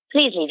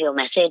Please leave your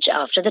message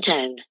after the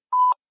tone.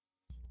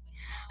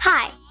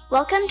 Hi,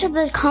 welcome to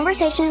the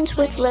Conversations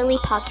with Lily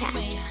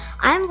podcast.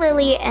 I'm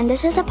Lily, and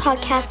this is a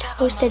podcast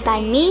hosted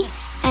by me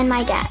and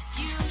my dad.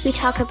 We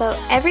talk about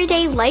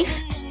everyday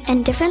life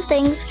and different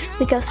things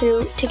we go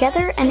through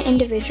together and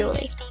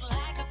individually.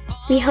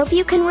 We hope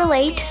you can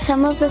relate to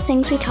some of the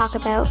things we talk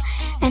about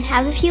and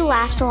have a few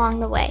laughs along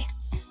the way.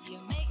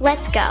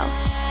 Let's go.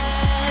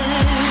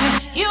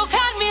 You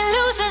cut me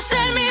loose and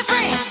set me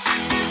free.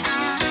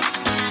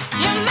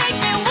 You make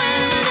me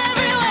win in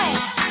every way.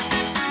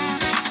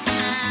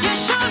 You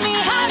showed me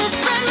how to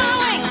spread my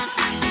wings.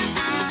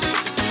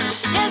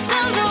 Yes,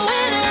 I'm the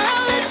winner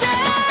of the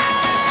day.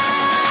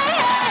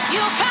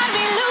 You cut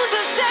me loose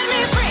and set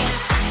me free.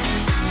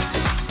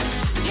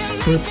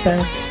 We're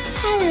back.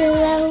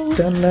 Hello.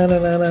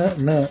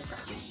 Da-na-na-na-na.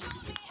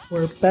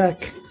 We're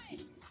back.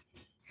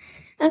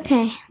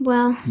 Okay,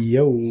 well,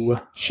 Yo.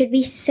 should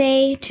we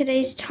say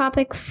today's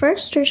topic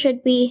first, or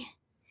should we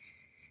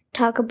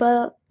talk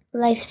about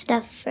life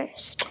stuff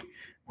first?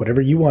 Whatever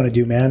you want to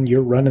do, man.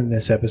 You're running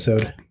this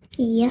episode.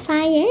 Yes,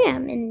 I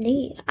am,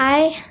 indeed.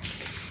 I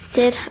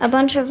did a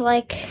bunch of,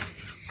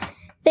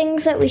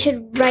 things that we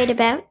should write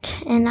about,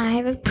 and I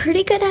have a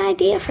pretty good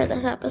idea for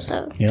this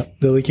episode. Yep.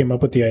 Lily came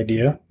up with the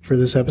idea for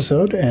this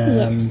episode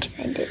and Yes,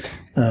 I did.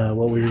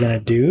 what we were going to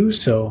do,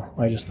 so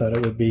I just thought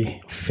it would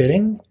be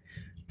fitting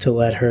to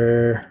let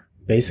her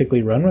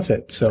basically run with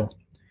it. So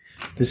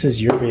this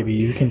is your baby.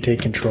 You can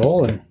take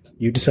control and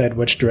you decide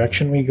which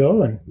direction we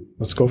go, and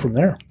let's go from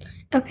there.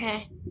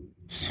 Okay,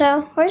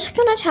 so we're just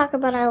going to talk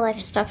about our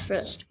life stuff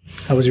first.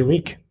 How was your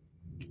week?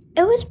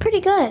 It was pretty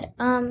good.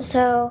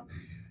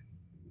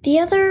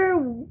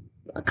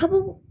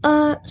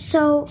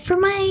 So for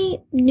my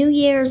New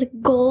Year's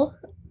goal,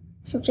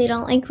 since we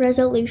don't like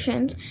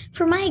resolutions,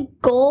 for my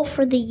goal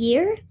for the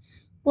year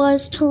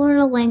was to learn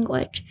a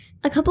language.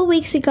 A couple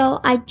weeks ago,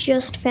 I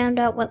just found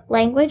out what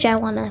language I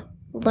want to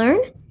learn,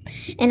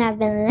 and I've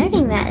been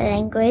learning that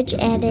language,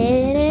 and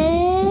it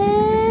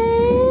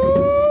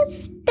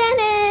is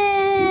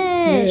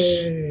Spanish!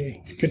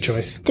 Yay. Good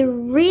choice. The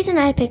reason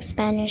I picked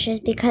Spanish is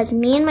because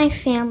me and my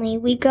family,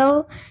 we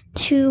go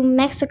to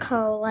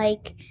Mexico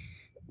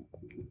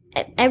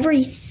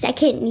every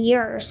second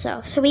year or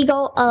so. So we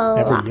go a lot.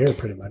 Every year,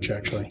 pretty much,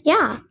 actually.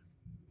 Yeah.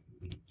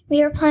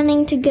 We are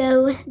planning to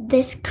go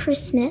this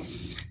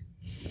Christmas.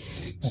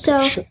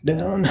 So, Shut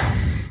down.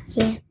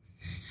 yeah.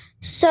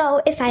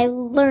 So if I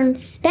learn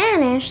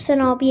Spanish, then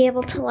I'll be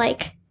able to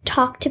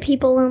talk to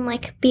people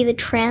and be the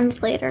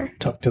translator.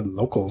 Talk to the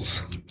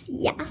locals.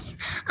 Yes.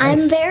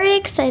 Nice. I'm very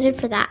excited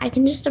for that. I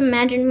can just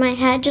imagine in my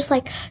head just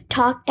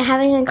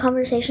having a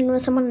conversation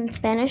with someone in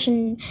Spanish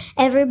and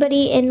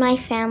everybody in my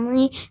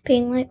family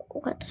being like,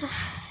 what the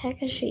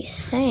heck is she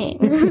saying?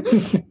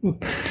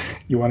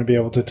 You want to be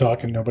able to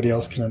talk and nobody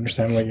else can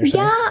understand what you're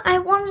saying? Yeah, I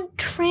want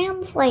to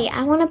translate.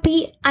 I'm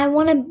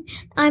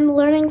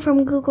learning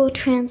from Google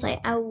Translate.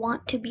 I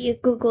want to be a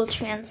Google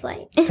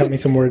Translate. Tell me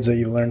some words that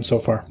you learned so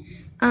far.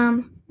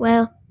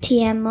 Well,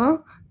 te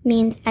amo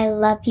means I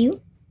love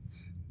you.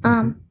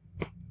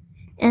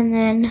 And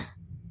then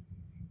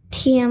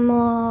te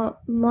amo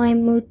muy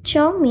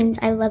mucho means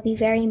I love you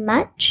very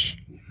much.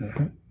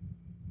 Okay.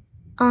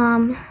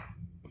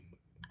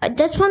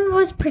 This one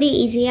was pretty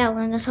easy. I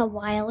learned this a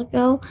while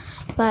ago,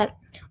 but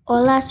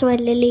hola, soy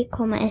Lily,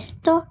 ¿cómo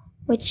esto?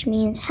 Which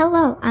means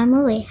hello, I'm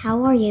Lily.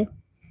 How are you?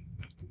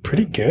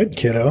 Pretty good,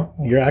 kiddo.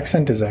 Your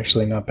accent is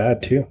actually not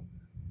bad, too.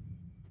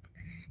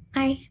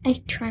 I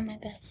try my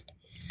best.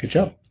 Good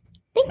job.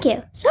 Thank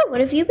you. So, what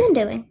have you been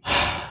doing?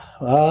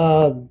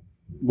 Well,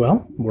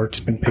 work's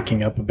been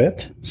picking up a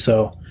bit,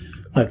 so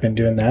I've been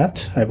doing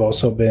that. I've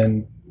also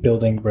been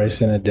building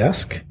Bryson a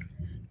desk,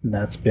 and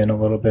that's been a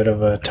little bit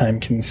of a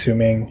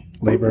time-consuming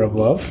labor of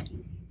love.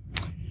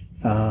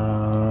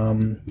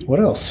 What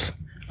else?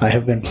 I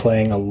have been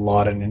playing a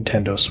lot of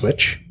Nintendo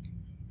Switch.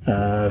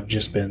 I've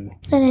just been...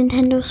 The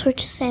Nintendo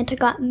Switch Santa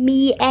got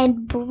me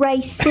and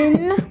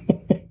Bryson.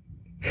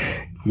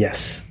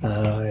 Yes,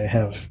 I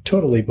have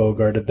totally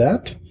bogarted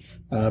that.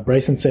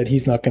 Bryson said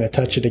he's not going to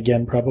touch it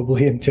again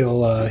probably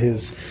until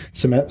his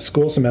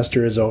school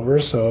semester is over,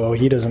 so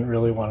he doesn't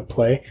really want to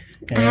play.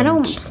 And I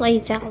don't play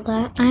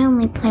Zelda. I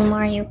only play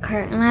Mario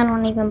Kart, and I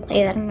don't even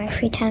play that in my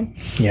free time.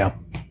 Yeah.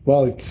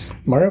 Well,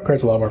 Mario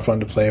Kart's a lot more fun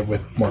to play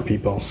with more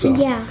people, so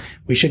Yeah.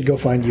 we should go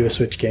find you a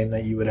Switch game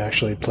that you would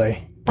actually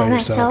play By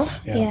yourself.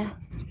 myself? Yeah.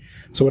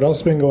 So what else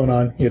has been going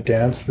on? You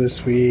danced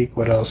this week.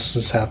 What else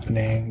is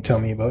happening? Tell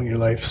me about your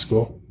life,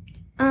 school.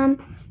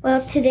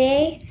 Well,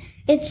 today,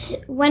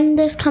 when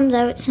this comes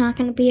out, it's not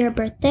going to be her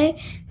birthday,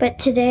 but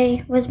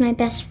today was my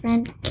best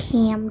friend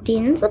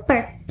Camden's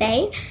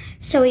birthday.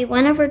 So we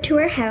went over to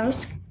her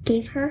house,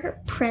 gave her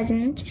her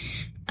present.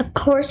 Of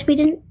course, we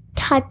didn't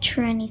touch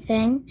or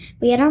anything.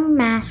 We had our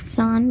masks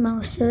on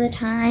most of the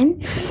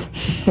time.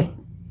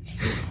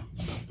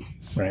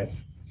 Right.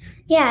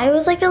 Yeah, it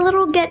was like a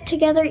little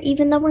get-together,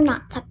 even though we're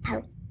not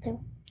supposed to.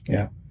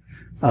 Yeah.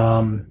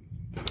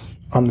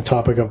 On the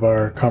topic of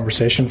our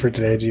conversation for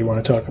today, do you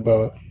want to talk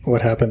about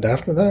what happened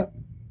after that?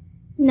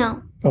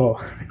 No, Oh,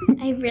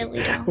 I really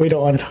don't. we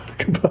don't want to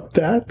talk about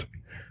that?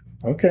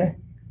 Okay.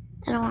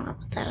 I don't want to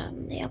put that out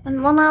in the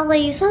open. Well, now that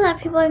you said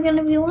that, people are going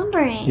to be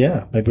wondering.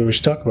 Yeah, maybe we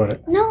should talk about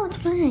it. No, it's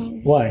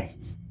fine. Why?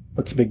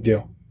 What's the big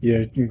deal?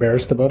 You're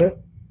embarrassed about it?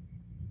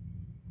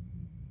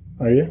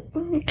 Are you?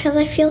 Because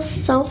I feel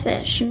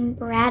selfish and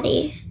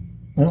bratty.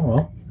 Oh,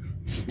 well.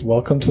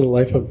 Welcome to the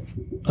life of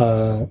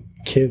a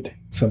kid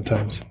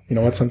sometimes. You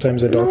know what?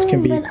 Sometimes adults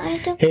can be... But I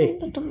don't Hey,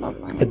 Hey,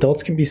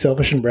 adults can be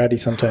selfish and bratty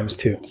sometimes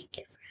too. Thank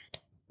you,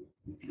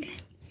 Fred.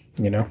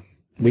 You know?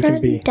 We Fred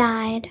can be...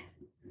 died.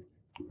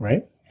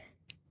 Right?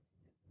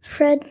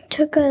 Fred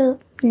took a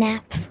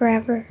nap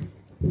forever.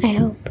 I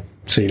hope.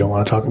 So you don't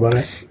want to talk about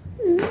it?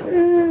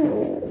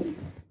 Mm,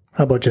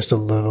 How about just a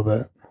little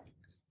bit?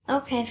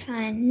 Okay,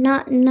 fine.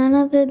 None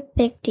of the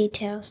big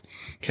details.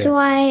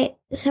 Okay.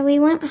 So we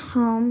went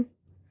home.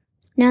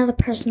 None of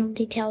the personal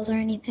details or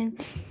anything.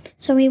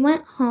 So we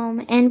went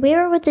home and we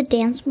were with the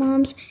dance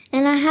moms,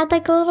 and I had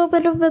like a little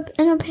bit of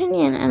an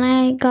opinion, and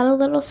I got a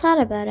little sad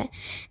about it.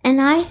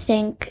 And I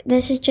think,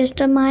 this is just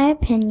my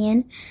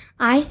opinion,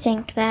 I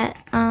think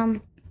that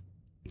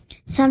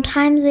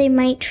sometimes they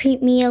might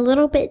treat me a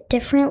little bit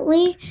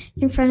differently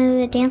in front of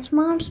the dance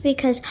moms,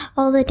 because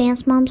all the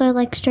dance moms are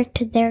like strict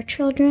to their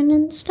children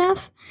and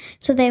stuff.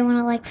 So they want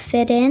to like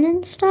fit in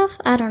and stuff.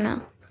 I don't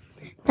know.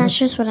 That's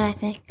just what I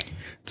think.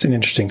 It's an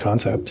interesting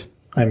concept.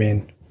 I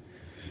mean,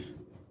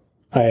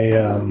 I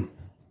don't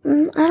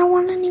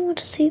want anyone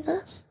to see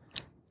this.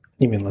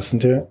 you mean listen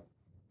to it?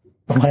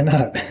 Why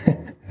not?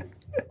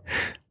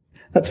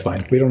 That's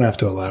fine. We don't have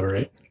to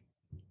elaborate.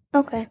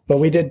 Okay. But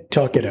we did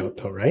talk it out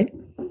though, right?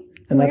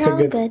 And that's We're a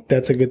all good, good.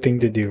 that's a good thing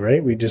to do,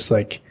 right? We just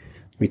like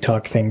we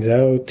talk things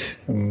out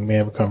and we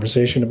have a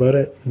conversation about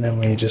it, and then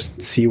we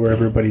just see where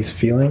everybody's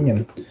feeling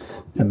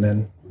and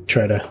then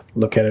try to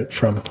look at it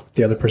from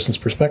the other person's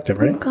perspective,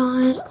 Oh right?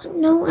 God,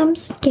 no, I'm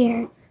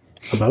scared.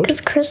 About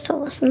Because Krista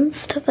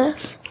listens to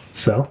this.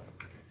 so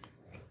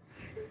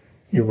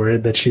you're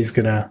worried that she's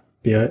gonna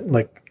be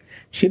like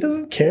she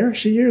doesn't care.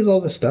 She hears all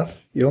this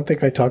stuff. You don't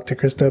think I talk to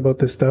Krista about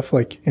this stuff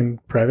like in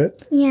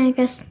private? Yeah, I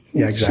guess.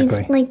 Yeah,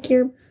 exactly. She's like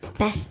your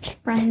best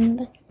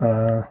friend.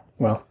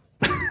 Well,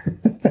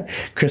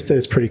 Krista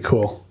is pretty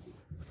cool.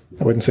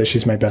 I wouldn't say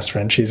she's my best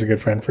friend. She's a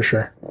good friend for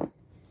sure.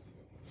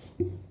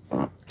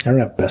 I don't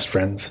have best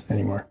friends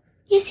anymore.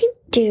 Yes, you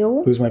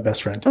do. Who's my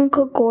best friend?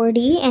 Uncle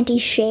Gordy, Auntie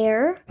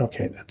Cher.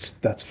 Okay,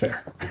 that's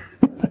fair.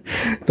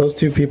 Those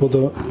two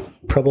people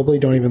probably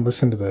don't even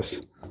listen to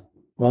this.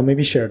 Well,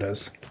 maybe Cher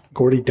does.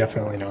 Gordy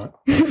definitely not.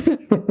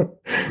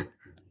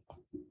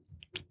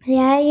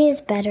 Yeah, he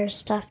has better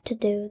stuff to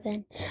do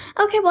than.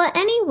 Okay, well,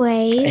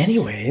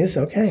 anyways.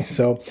 Okay,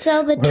 so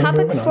So the we're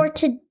topic moving on. for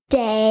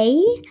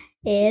today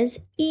is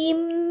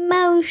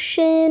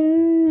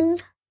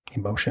emotions.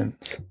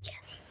 Emotions.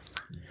 Yes.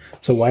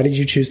 So why did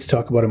you choose to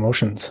talk about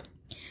emotions?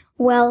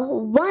 Well,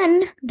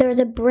 one, there's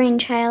a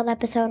Brainchild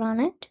episode on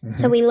it.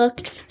 So we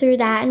looked through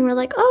that and we're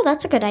like, oh,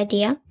 that's a good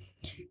idea.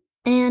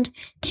 And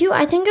two,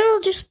 I think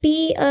it'll just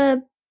be a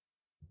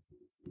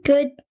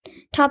good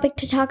topic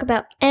to talk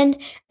about.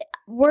 And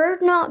we're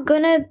not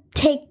going to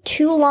take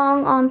too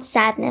long on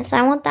sadness.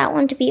 I want that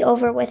one to be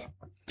over with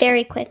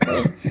very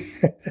quickly.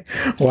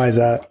 Why is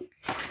that?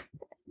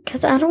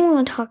 Because I don't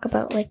want to talk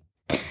about, like...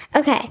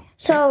 Okay,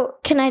 so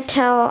I'm going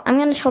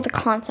to tell the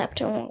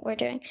concept of what we're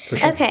doing. For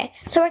sure. Okay,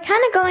 so we're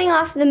kind of going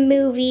off the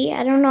movie.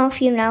 I don't know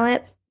if you know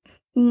it.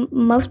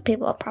 Most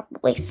people have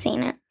probably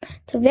seen it.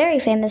 It's a very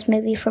famous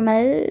movie from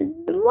a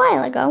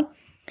while ago.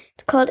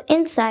 It's called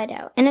Inside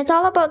Out. And it's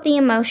all about the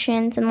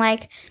emotions and,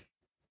 like,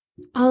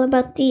 all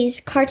about these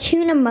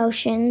cartoon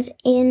emotions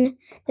in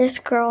this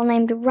girl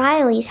named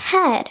Riley's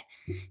head.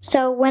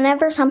 So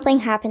whenever something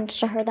happens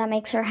to her that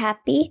makes her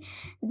happy,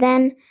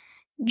 then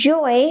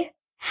Joy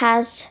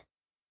has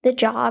the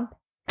job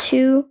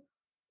to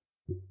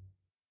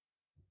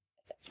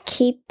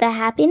keep the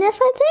happiness,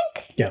 I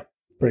think? Yeah,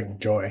 bring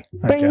joy,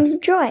 I Bring guess.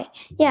 joy.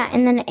 Yeah,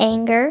 and then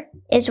anger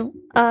is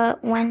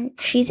when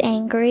she's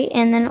angry,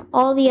 and then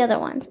all the other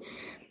ones.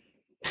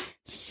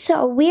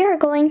 So we are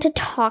going to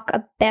talk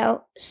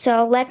about,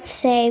 so let's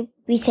say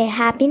we say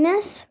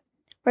happiness.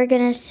 We're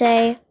going to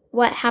say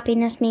what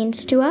happiness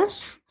means to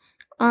us.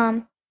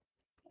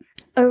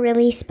 A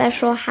really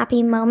special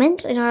happy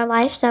moment in our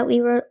lives that we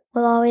will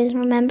always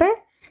remember.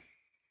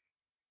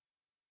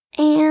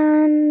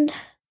 And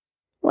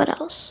what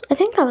else? I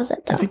think that was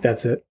it, though. I think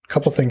that's it. A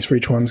couple things for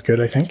each one's good,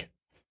 I think.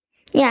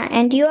 Yeah,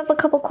 and you have a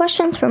couple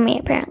questions for me,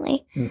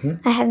 apparently.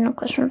 Mm-hmm. I have no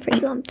question for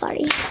you. I'm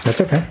sorry.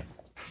 That's okay.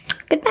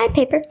 Goodbye,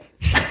 paper.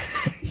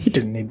 You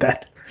didn't need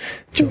that.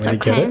 Do you It's want me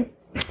to get okay.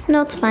 it?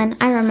 No, it's fine.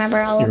 I remember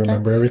all You of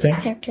remember everything?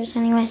 the characters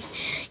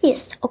anyways.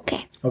 Yes,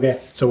 okay. Okay,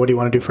 so what do you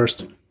want to do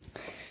first?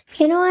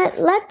 You know what?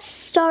 Let's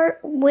start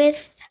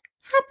with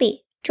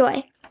happy,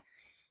 Joy.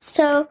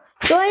 So,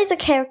 Joy is a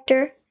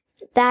character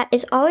that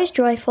is always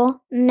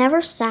joyful,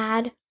 never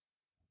sad.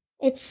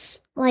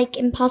 It's, like,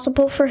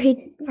 impossible for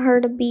her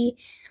to be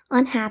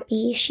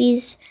unhappy.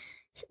 She's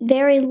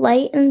very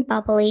light and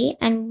bubbly,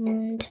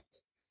 and...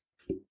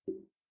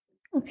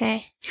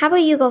 Okay, how about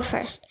you go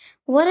first?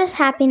 What does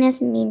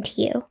happiness mean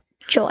to you?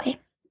 Joy.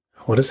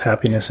 What does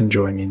happiness and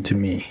joy mean to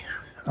me?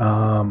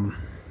 I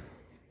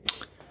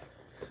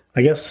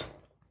guess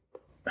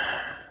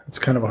it's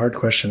kind of a hard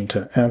question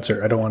to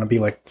answer. I don't want to be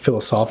like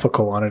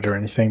philosophical on it or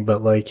anything,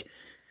 but like,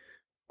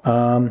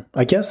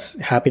 I guess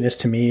happiness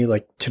to me,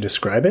 like to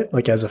describe it,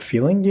 like as a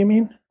feeling, do you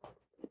mean?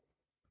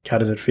 How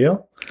does it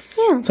feel?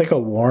 Yeah. It's like a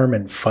warm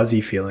and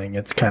fuzzy feeling.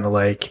 It's kind of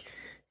like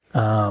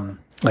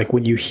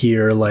when you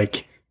hear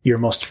like your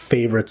most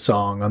favorite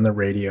song on the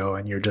radio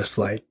and you're just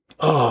like,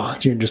 oh,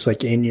 you're just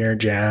like in your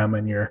jam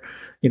and you're,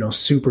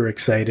 super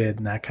excited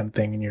and that kind of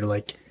thing. And you're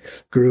like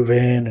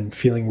grooving and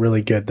feeling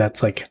really good.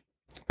 That's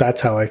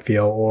how I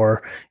feel.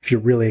 Or if you're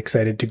really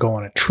excited to go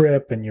on a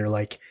trip and you're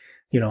like,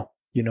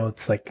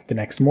 it's like the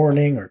next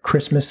morning or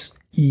Christmas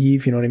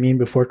Eve, you know what I mean?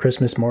 Before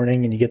Christmas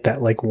morning, and you get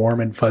that like warm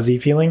and fuzzy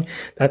feeling.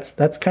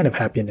 That's kind of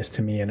happiness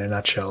to me in a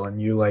nutshell.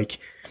 And you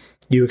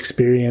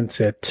experience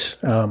it,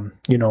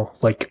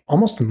 like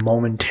almost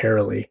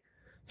momentarily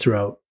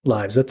throughout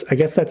lives.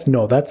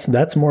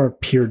 That's more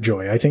pure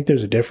joy. I think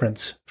there's a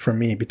difference for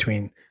me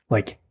between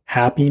like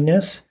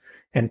happiness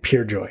and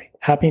pure joy.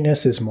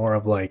 Happiness is more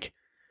of like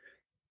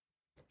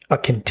a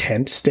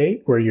content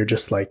state where you're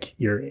just like,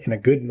 you're in a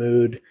good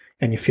mood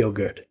and you feel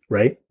good,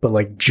 right? But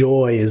like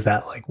joy is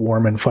that like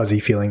warm and fuzzy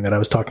feeling that I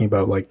was talking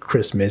about, like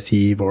Christmas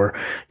Eve or,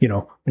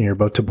 when you're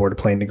about to board a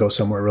plane to go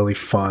somewhere really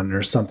fun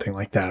or something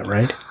like that,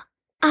 right?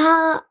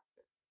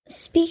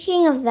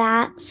 Speaking of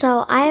that,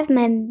 so I have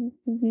my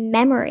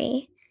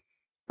memory.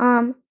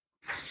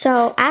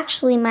 So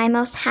actually my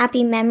most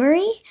happy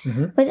memory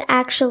was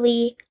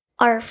actually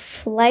our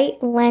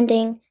flight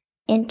landing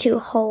into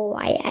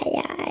Hawaii.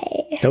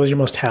 That was your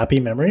most happy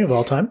memory of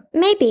all time?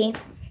 Maybe.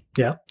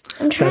 Yeah.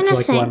 I'm trying That's to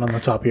like think. one on the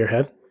top of your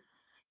head?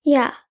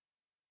 Yeah.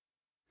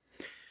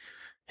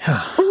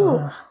 Yeah.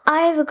 Ooh,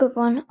 I have a good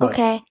one. What?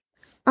 Okay.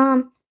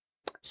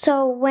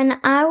 So when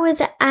I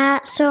was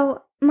at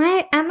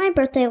my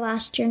birthday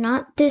last year,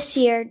 not this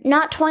year,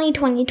 not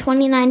 2020,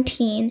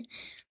 2019,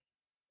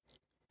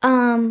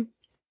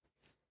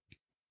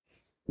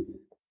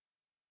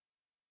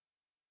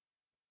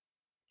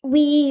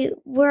 we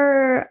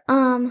were,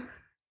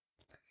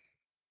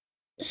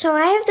 so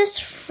I have this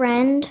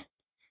friend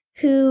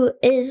who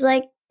is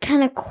like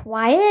kind of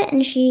quiet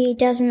and she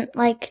doesn't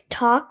like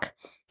talk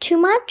too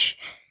much.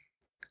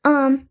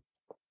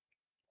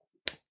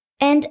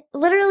 And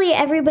literally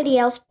everybody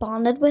else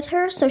bonded with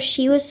her, so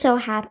she was so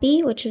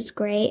happy, which was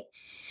great.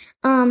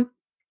 And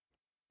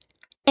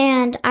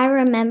I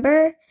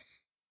remember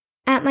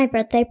at my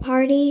birthday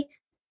party,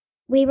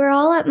 we were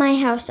all at my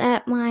house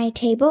at my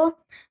table.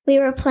 We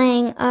were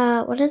playing,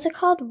 what is it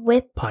called?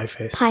 Pie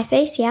face. Pie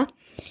face, yeah.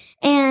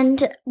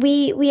 And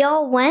we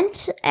all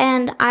went,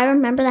 and I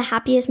remember the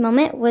happiest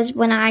moment was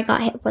when I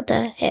got hit with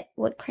the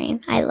whipped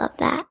cream. I love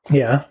that.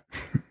 Yeah.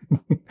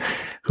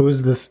 Who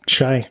is this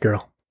shy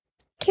girl?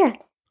 Kira.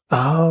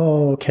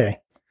 Oh, okay.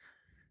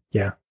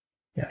 Yeah.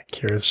 Yeah,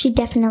 Kira's. She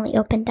definitely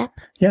opened up.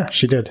 Yeah,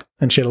 she did.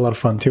 And she had a lot of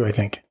fun too, I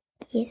think.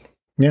 Yes.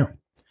 Yeah.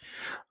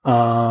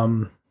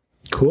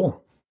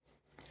 Cool.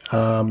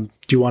 Do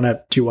you want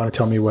to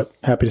tell me what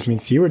happiness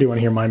means to you, or do you want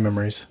to hear my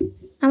memories?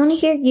 I want to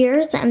hear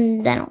yours,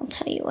 and then I'll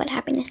tell you what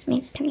happiness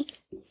means to me.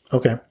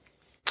 Okay.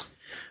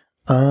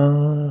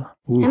 I'm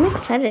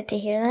excited to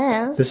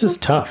hear this. This is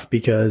tough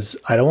because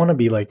I don't want to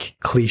be like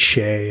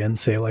cliche and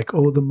say like,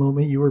 oh, the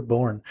moment you were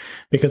born.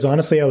 Because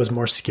honestly, I was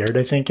more scared,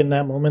 I think, in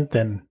that moment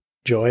than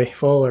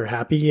joyful or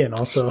happy, and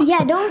also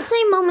Yeah, don't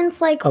say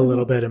moments like a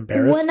little bit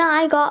embarrassed. when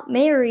I got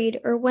married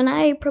or when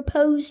I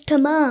proposed to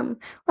mom.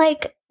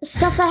 Like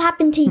stuff that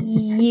happened to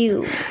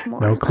you.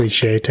 More No like.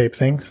 cliche type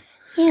things.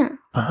 Yeah.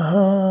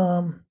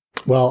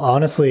 Well,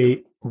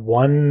 honestly,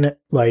 one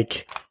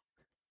like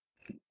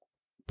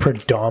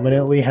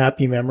predominantly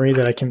happy memory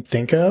that I can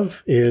think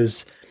of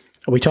is,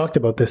 we talked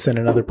about this in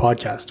another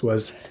podcast,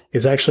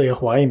 is actually a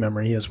Hawaii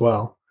memory as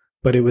well.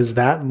 But it was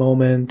that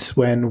moment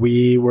when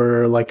we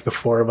were like, the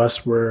four of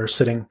us were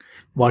sitting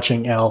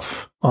watching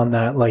Elf on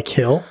that like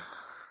hill.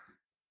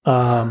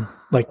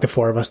 Like the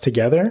four of us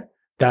together.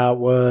 That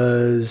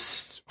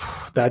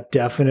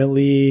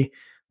definitely,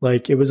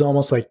 like, it was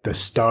almost like the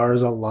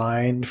stars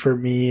aligned for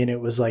me, and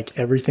it was like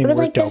everything It was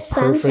worked like the out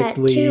sunset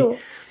perfectly. too.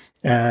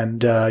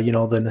 And,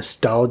 the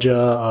nostalgia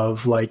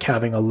of like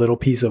having a little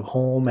piece of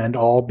home and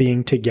all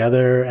being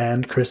together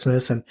and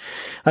Christmas. And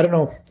I don't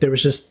know, there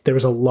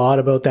was a lot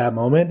about that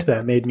moment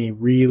that made me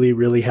really,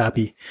 really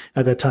happy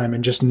at that time.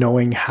 And just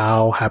knowing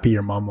how happy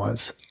your mom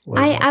was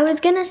I was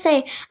going to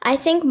say, I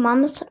think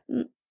mom's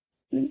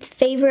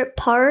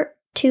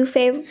two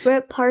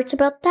favorite parts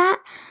about that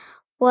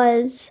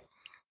was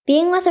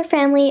being with her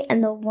family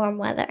and the warm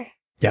weather.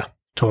 Yeah,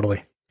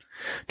 totally.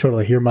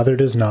 Totally. Your mother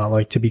does not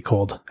like to be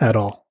cold at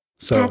all.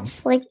 So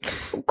That's like,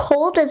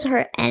 cold is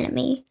her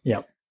enemy.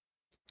 yeah.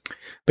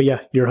 But yeah,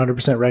 you're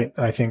 100% right.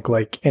 I think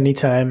like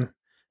anytime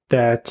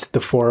that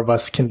the four of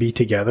us can be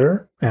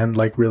together and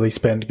like really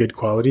spend good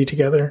quality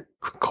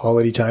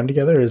time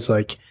together is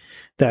like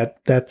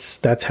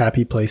that's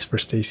happy place for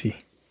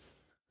Stacy.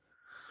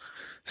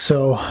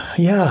 So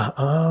yeah,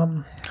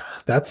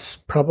 that's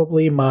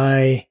probably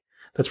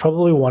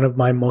one of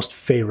my most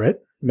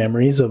favorite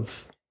memories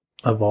of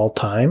all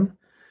time.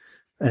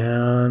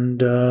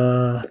 And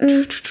I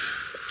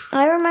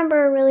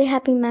remember a really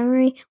happy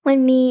memory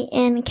when me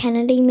and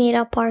Kennedy made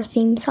up our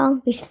theme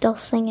song. We still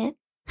sing it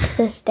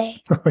this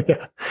day. oh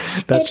yeah,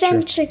 that's true.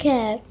 Adventure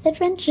Kev,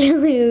 Adventure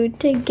Lou,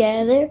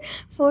 together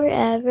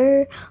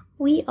forever.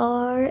 We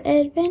are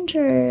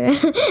adventure.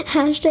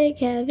 Hashtag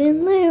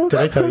Kevin Lou. Did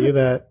I tell you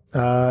that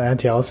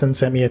Auntie Allison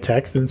sent me a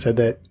text and said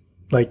that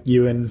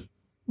you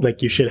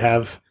should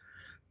have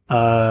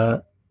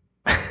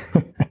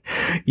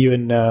you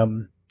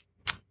and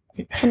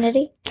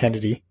Kennedy.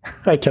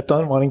 I kept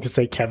on wanting to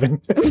say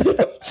Kevin.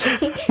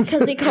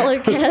 Because we call her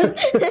Kev.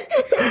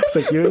 It's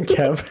like you and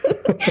Kev.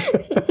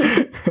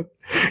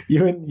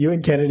 you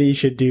and Kennedy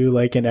should do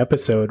like an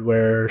episode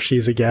where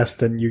she's a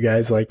guest and you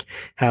guys like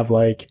have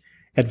like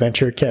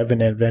Adventure Kev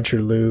and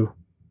Adventure Lou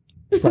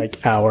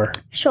like hour.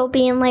 She'll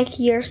be in like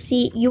your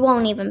seat. You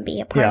won't even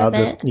be a part of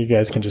it. You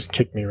guys can just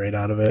kick me right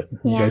out of it.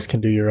 Yeah. You guys can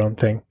do your own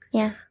thing.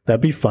 Yeah.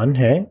 That'd be fun,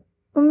 hey?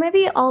 Or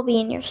maybe I'll be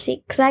in your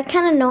seat because I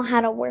kind of know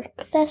how to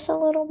work this a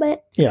little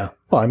bit. Yeah.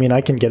 Well, I mean, I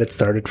can get it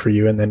started for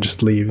you and then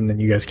just leave and then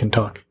you guys can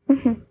talk.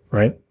 Mm-hmm.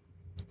 Right?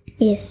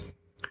 Yes.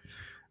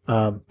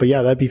 But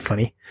yeah, that'd be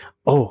funny.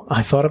 Oh,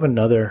 I thought of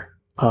another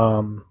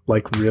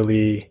like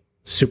really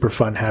super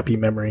fun, happy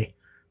memory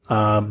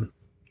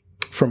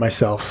for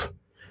myself.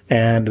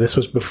 And this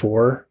was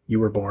before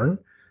you were born.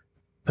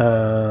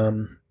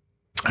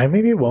 I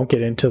maybe won't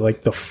get into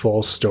like the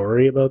full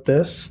story about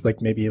this.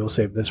 Like maybe we'll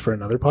save this for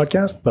another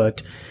podcast.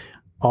 But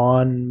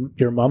on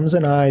your mom's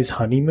and I's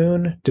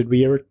honeymoon,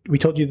 we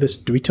told you the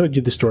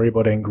story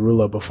about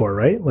Angrula before,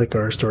 right? Like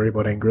our story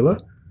about Angrula?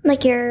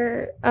 Like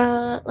your,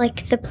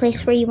 like the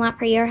place where you went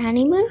for your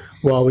honeymoon?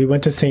 Well, we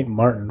went to St.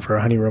 Martin for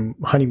a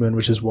honeymoon,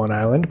 which is one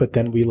island, but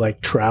then we like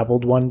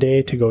traveled one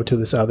day to go to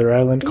this other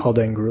island called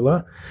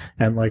Angrula,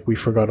 and like we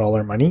forgot all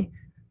our money.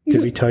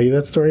 Did we tell you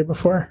that story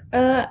before?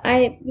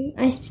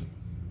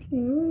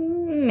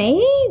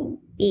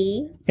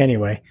 Maybe.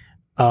 Anyway,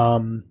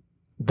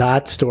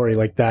 that story,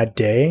 like that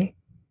day,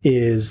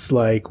 is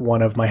like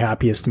one of my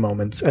happiest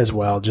moments as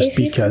well, just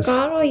because. If you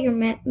forgot all your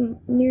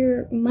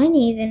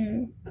money,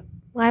 then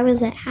why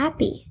was it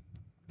happy?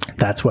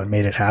 That's what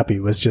made it happy,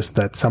 was just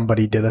that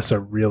somebody did us a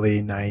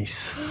really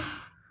nice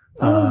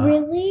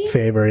really?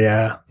 favor.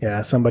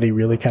 Yeah. Somebody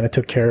really kind of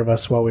took care of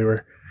us while we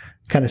were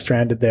kind of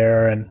stranded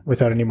there and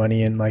without any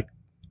money, and like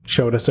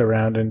showed us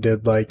around and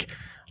did like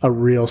a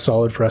real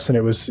solid for us. And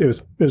it was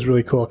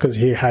really cool because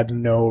he had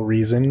no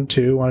reason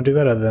to want to do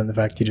that other than the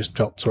fact he just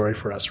felt sorry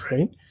for us,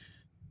 right?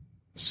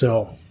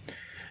 So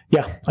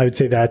yeah, I would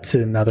say that's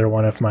another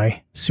one of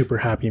my super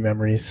happy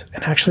memories.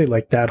 And actually,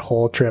 like that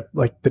whole trip,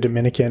 like the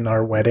Dominican,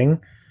 our wedding,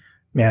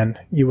 man,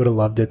 you would have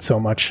loved it so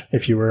much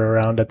if you were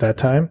around at that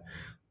time.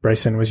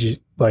 Bryson was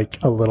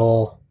like a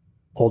little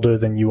older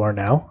than you are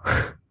now.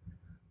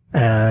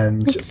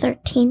 And like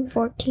 13,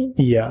 14.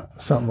 Yeah,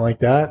 something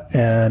like that.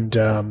 And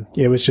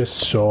it was just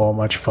so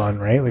much fun,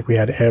 right? Like we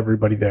had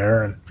everybody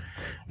there. And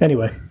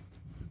anyway,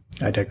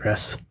 I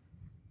digress.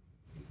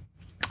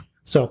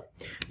 So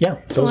yeah,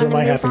 those are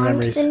my happy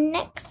memories.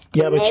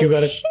 Yeah, but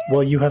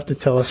you have to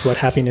tell us what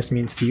happiness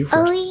means to you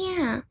first. Oh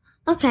yeah.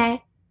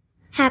 Okay.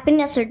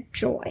 Happiness or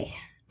joy?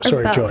 Or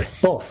Sorry, both? joy.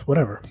 Both,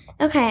 whatever.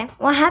 Okay.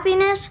 Well,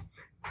 happiness.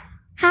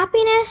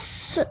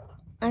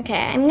 Okay,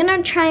 I'm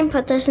gonna try and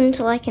put this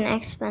into like an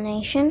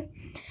explanation.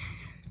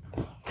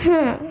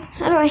 How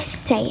do I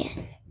say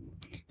it?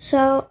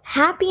 So,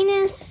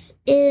 happiness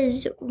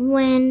is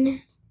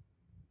when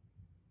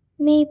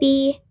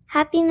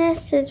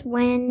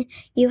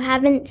you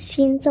haven't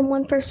seen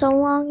someone for so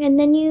long and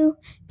then you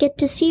get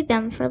to see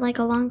them for like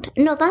a long time.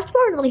 No, that's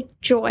more like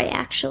joy,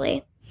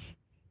 actually.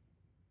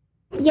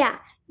 Yeah,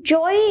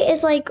 joy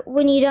is like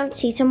when you don't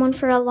see someone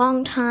for a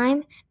long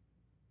time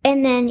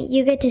and then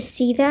you get to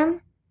see them.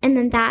 And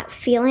then that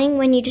feeling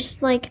when you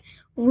just like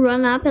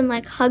run up and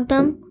like hug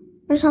them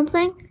or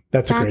something.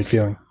 That's a great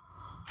feeling.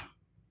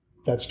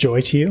 That's joy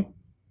to you?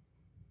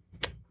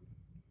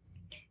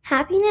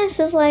 Happiness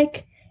is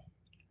like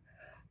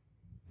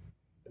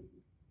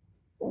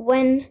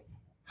when...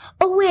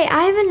 Oh wait,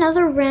 I have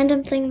another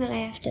random thing that I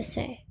have to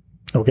say.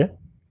 Okay,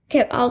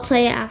 I'll tell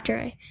you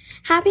after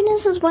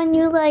Happiness is when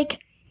you like...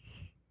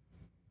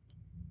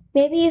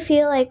 Maybe you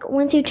feel like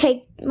once you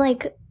take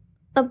like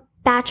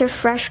batch of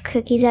fresh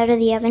cookies out of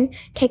the oven,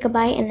 take a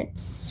bite, and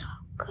it's so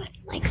good,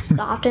 like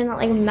soft, and it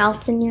like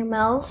melts in your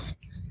mouth.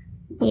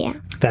 Yeah.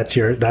 That's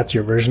your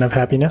version of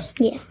happiness?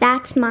 Yes,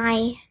 that's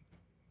my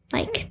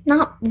like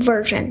not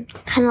version,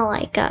 kind of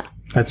like a.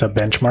 That's a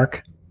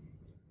benchmark.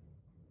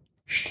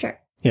 Sure.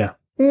 Yeah.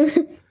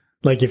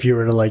 Like if you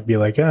were to like be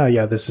like,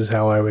 yeah, this is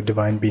how I would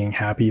define being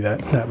happy.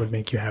 That would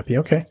make you happy.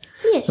 Okay.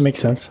 Yes. That makes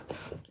sense.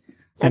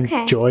 And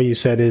okay. Joy, you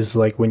said, is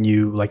like when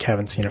you like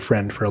haven't seen a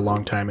friend for a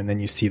long time and then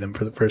you see them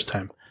for the first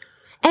time.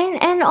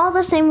 And all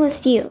the same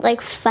with you, like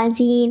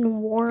fuzzy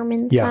and warm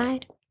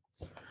inside.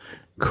 Yeah.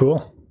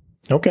 Cool.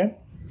 Okay.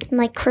 And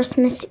like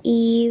Christmas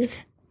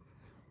Eve.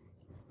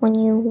 when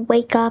you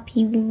wake up,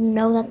 you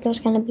know that there's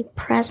going to be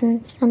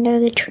presents under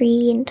the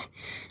tree and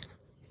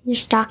your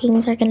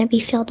stockings are going to be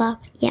filled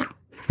up. Yeah.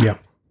 Yeah.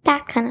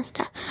 That kind of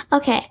stuff.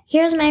 Okay,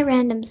 here's my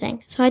random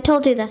thing. So I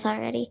told you this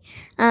already.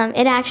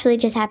 It actually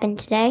just happened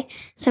today.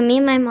 So me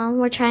and my mom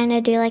were trying to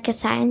do like a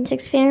science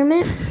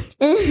experiment.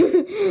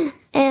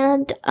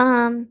 And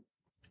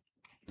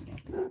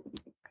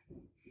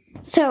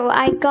so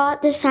I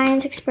got the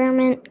science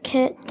experiment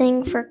kit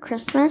thing for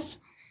Christmas.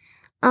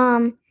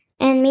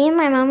 And me and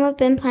my mom have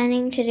been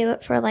planning to do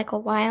it for like a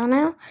while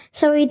now.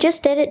 So we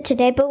just did it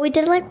today, but we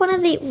did like one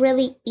of the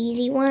really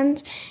easy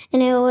ones.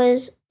 And it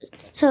was,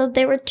 so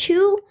there were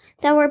two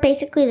that were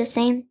basically the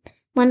same.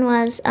 One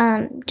was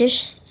dish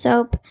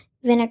soap,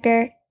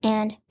 vinegar,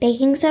 and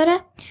baking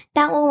soda.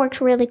 That one worked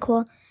really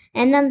cool.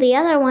 And then the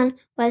other one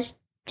was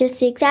just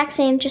the exact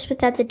same, just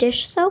without the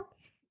dish soap.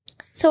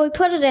 So we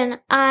put it in.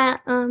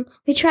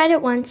 We tried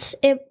it once.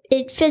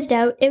 It fizzed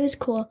out. It was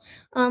cool.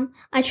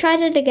 I tried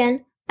it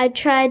again. I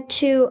tried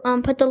to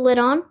put the lid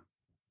on,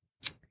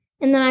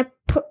 and then I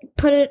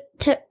put it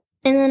to,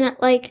 and then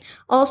it like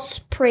all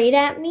sprayed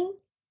at me.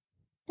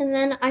 And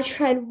then I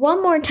tried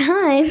one more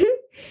time,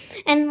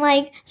 and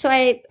like, so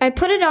I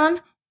put it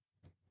on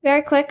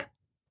very quick.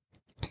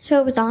 So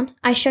it was on.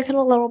 I shook it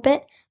a little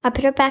bit. I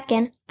put it back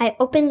in. I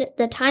opened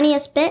the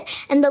tiniest bit,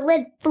 and the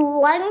lid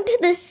flung to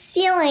the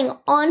ceiling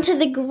onto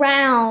the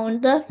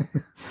ground. And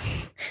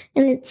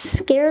it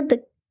scared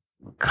the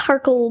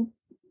carkle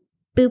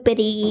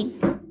boopity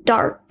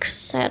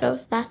darks out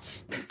of,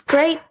 that's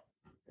great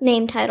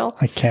name title.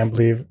 I can't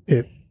believe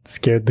it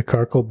scared the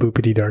carkle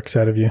boopity darks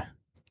out of you.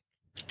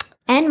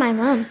 And my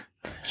mom.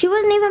 She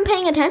wasn't even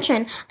paying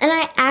attention. And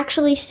I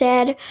actually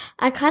said,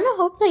 I kind of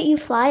hope that you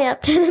fly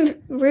up to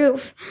the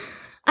roof.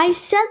 I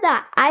said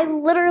that. I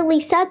literally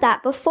said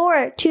that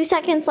before. 2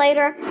 seconds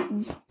later,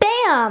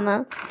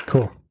 bam!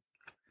 Cool.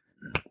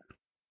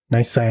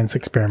 Nice science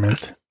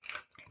experiment.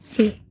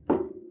 See.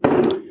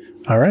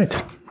 All right.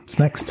 What's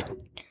next?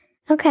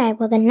 Okay,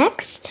 well, the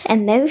next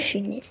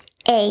emotion is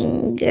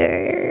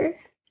anger.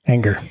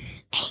 Anger.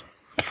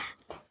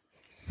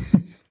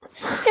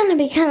 This is going to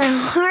be kind of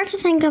hard to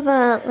think of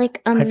a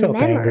I felt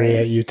memory. angry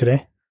at you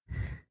today.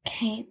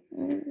 Okay.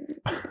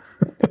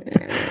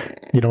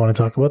 You don't want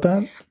to talk about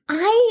that?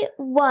 I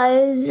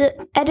was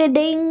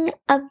editing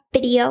a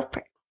video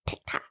for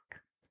TikTok.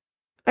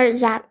 Or is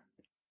that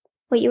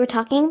what you were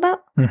talking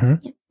about? Mm-hmm.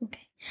 Yeah,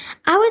 okay.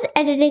 I was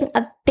editing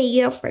a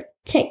video for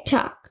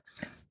TikTok.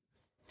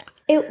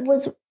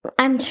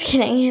 I'm just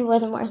kidding. It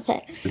wasn't worth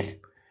it.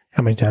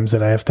 How many times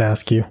did I have to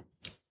ask you?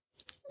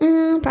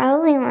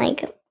 Probably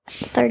like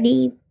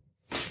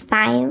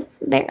 35,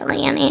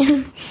 barely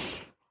any.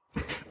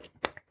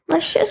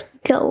 Let's just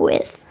go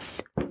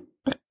with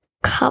a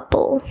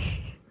couple.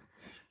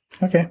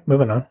 Okay,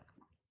 moving on.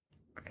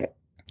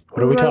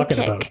 What are we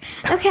talking about?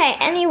 Okay,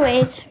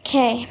 anyways,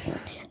 okay.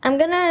 I'm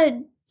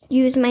gonna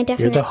use my You're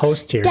definition. the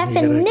host here. You gotta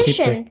keep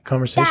Definition. the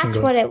conversation That's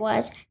going. what it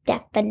was.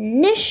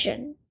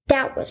 Definition.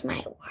 That was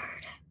my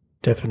word.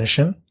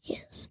 Definition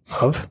Yes.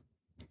 of?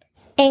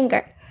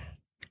 Anger.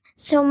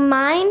 So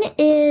mine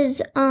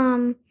is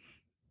when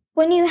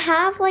you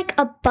have like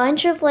a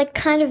bunch of like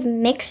kind of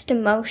mixed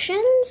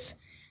emotions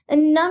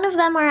and none of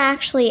them are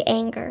actually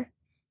anger.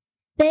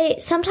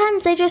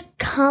 Sometimes they just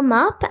come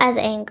up as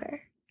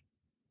anger.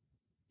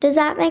 Does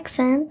that make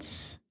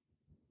sense?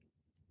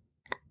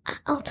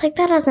 I'll take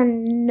that as a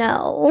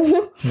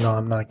no. No,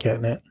 I'm not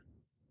getting it.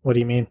 What do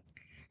you mean?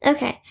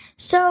 Okay,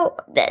 so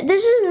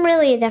this isn't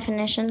really a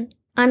definition.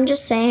 I'm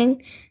just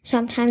saying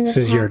sometimes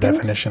This is your happens.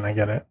 definition. I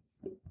get it.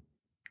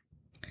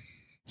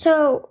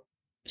 So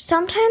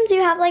sometimes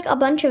you have like a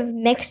bunch of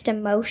mixed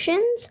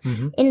emotions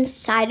Mm-hmm.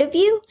 inside of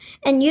you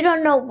and you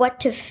don't know what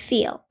to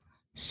feel.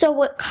 So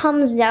what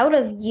comes out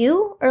of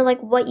you or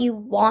like what you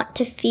want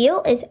to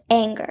feel is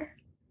anger.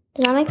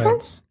 Does that make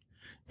Right. sense?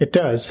 It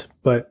does,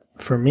 but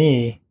for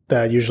me,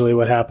 that usually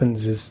what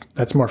happens is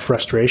that's more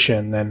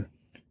frustration than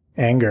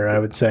anger, I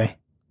would say.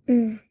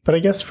 Mm, But I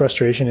guess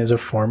frustration is a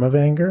form of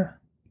anger.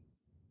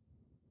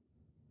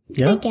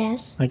 Yeah, I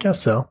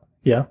guess. so.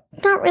 Yeah,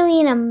 It's not really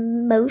an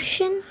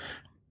emotion.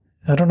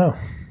 I don't know.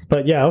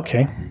 But yeah,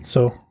 okay.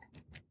 So,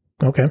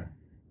 okay.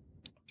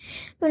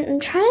 I'm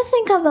trying to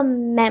think of a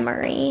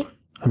memory.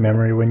 A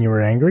memory when you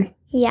were angry?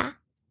 Yeah.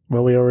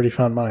 Well, we already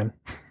found mine.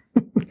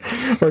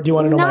 Or do you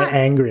want to know my Not-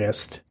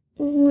 angriest?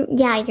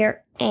 Yeah,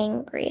 you're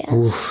angry.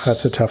 Oof,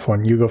 that's a tough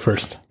one. You go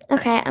first.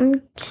 Okay,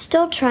 I'm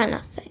still trying to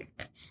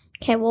think.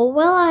 Okay, well,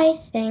 will I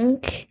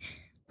think?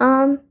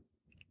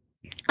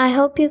 I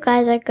hope you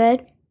guys are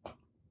good.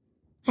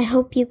 I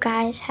hope you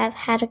guys have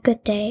had a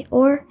good day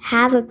or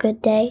have a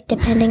good day,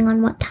 depending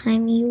on what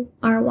time you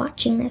are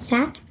watching this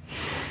at.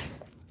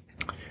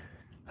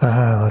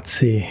 Let's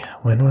see.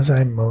 When was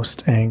I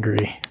most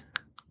angry?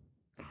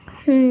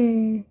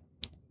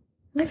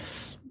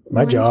 What's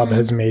My one job time?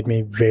 has made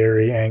me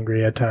very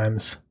angry at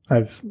times.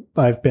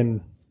 I've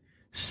been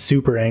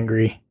super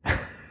angry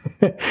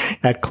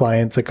at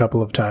clients a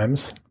couple of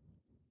times.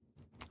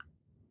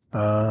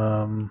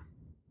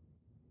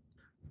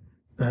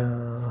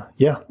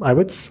 Yeah, I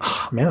would.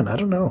 Man, I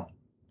don't know.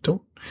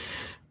 Don't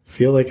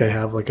feel like I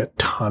have like a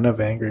ton of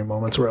angry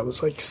moments where I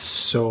was like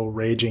so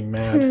raging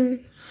mad.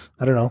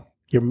 I don't know.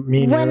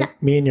 Me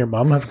and your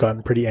mom have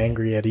gotten pretty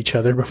angry at each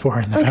other before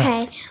in the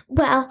past. Okay.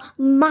 Well,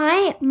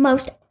 my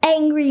most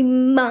angry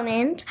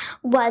moment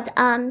was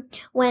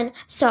when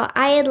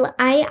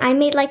I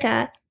made like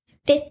a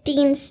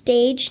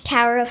 15-stage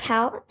Tower of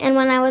Hell, and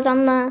when I was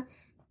on the,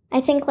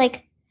 I think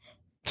like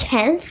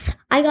 10th,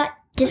 I got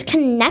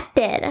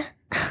disconnected.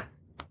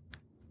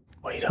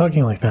 Why are you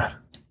talking like that?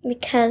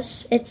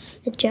 Because it's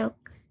a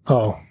joke.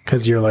 Oh,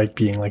 because you're like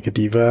being like a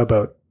diva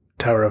about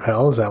Tower of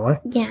Hell, is that why?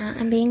 Yeah,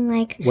 I'm being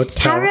like, What's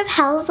Tower of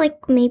Hell's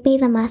like maybe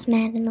the most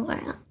mad in the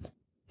world.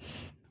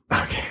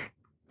 Okay.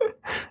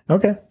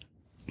 Okay.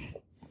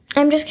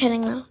 I'm just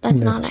kidding though. That's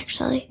not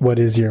actually. What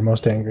is your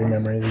most angry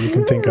memory that you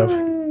can think of?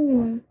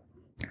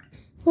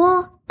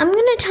 Well, I'm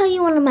going to tell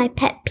you one of my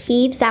pet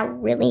peeves that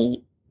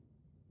really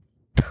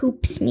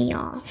poops me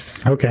off.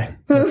 Okay.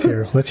 Let's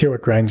hear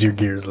what grinds your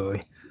gears,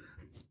 Lily.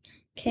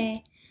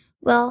 Okay.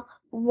 Well,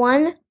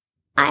 one,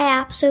 I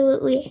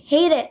absolutely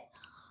hate it.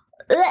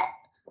 Ugh.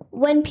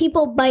 When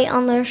people bite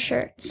on their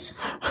shirts.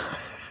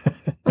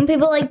 When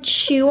people like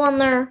chew on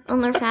their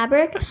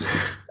fabric.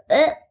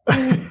 Ugh.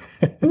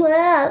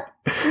 Ugh.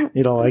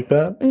 You don't like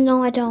that?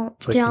 No, I don't.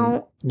 It's like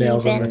Don't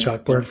nails on the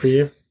chalkboard for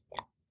you?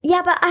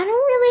 Yeah, but I don't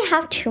really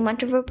have too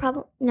much of a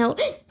problem. No,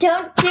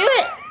 don't do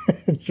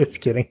it.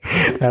 Just kidding.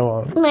 I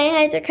won't. My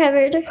eyes are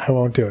covered. I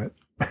won't do it.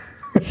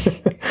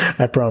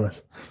 I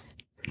promise.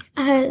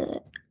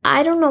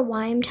 I don't know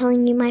why I'm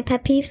telling you my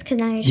pet peeves, because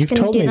now you're just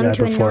going to do them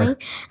to annoy.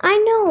 I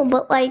know,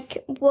 but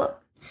like,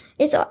 what?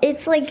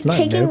 It's like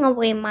taking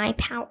away my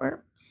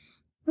power.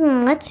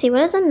 Let's see.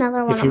 What is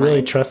another one? If you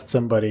really trust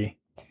somebody,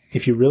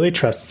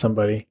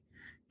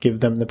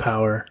 give them the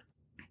power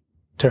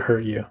to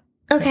hurt you.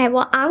 Okay,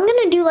 well, I'm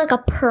going to do like a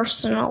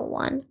personal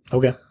one.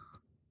 Okay.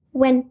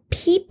 When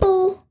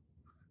people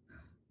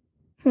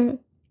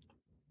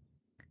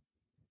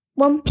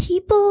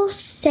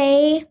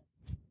say,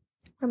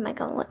 where am I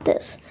going with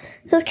this?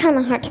 This is kind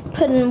of hard to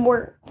put in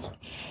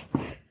words.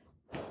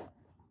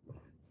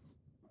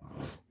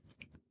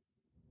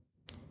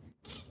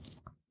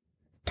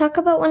 Talk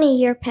about one of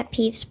your pet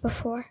peeves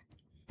before.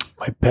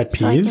 My pet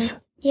peeves?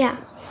 Yeah.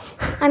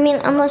 I mean,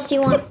 unless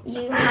you have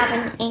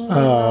an angry moment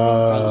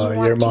that you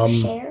want your mom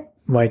to share.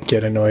 Might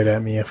get annoyed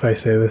at me if I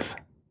say this.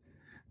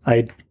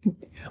 One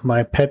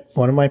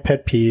of my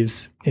pet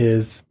peeves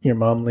is your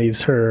mom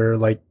leaves her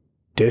like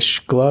dish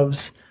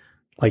gloves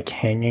like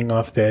hanging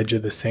off the edge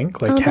of the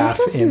sink, like half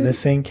in the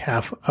sink,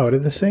 half out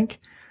of the sink.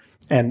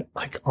 And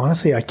like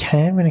honestly, I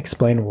can't even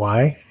explain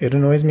why it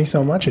annoys me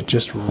so much. It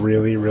just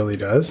really, really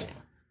does.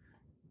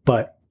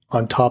 But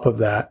on top of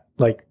that,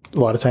 like a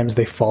lot of times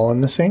they fall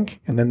in the sink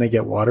and then they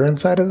get water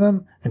inside of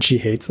them, and she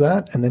hates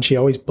that. And then she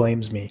always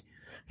blames me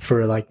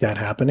for like that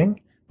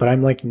happening. But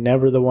I'm like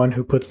never the one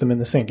who puts them in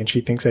the sink, and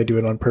she thinks I do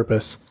it on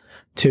purpose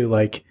to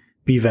like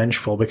be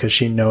vengeful because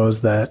she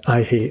knows that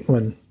I hate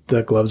when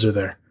the gloves are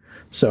there.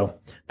 So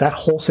that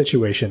whole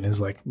situation is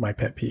like my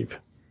pet peeve.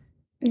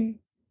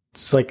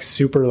 It's like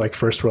super like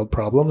first world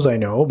problems, I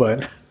know,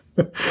 but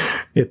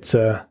it's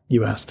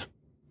you asked.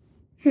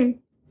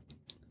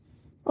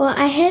 Well,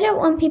 I hate it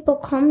when people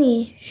call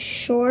me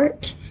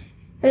short,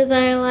 or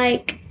they're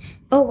like,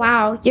 oh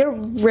wow, you're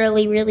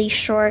really, really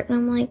short. And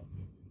I'm like,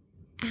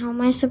 how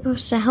am I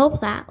supposed to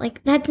help that?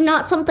 Like, that's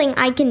not something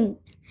I can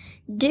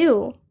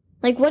do.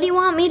 Like, what do you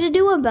want me to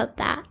do about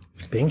that?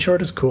 Being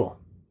short is cool.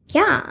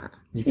 Yeah.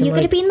 You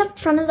get to be in the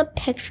front of the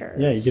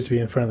pictures. Yeah, you get to be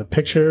in front of the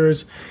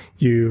pictures.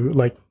 You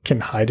like can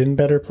hide in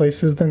better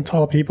places than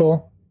tall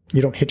people.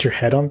 You don't hit your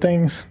head on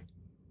things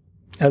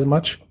as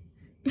much.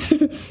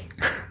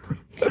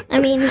 I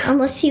mean,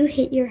 unless you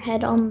hit your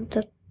head on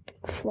the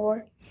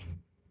floor.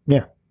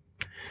 Yeah.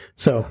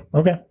 So,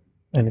 okay.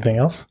 Anything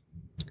else?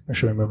 Or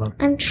should we move on?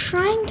 I'm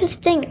trying to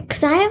think,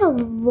 because I have a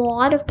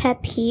lot of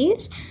pet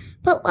peeves,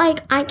 but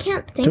like, I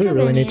can't think of any. Do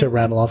we really need to any.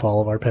 rattle off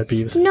all of our pet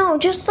peeves? No,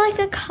 just like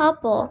a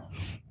couple.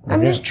 Okay.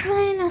 I'm just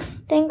trying to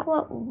think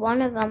what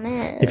one of them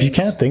is. If you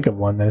can't think of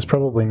one, then it's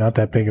probably not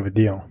that big of a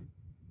deal.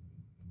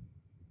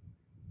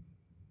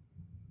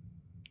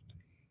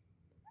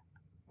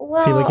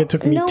 Well, see, like it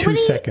took me 2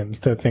 seconds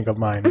to think of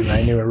mine, and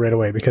I knew it right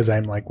away because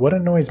I'm like, what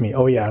annoys me?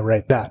 Oh yeah,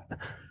 right, that.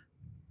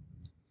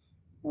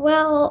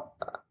 Well,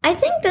 I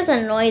think this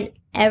annoys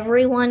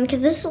everyone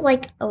because this is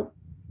like a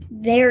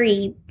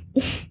very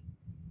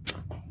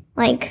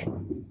like,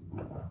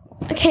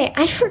 okay,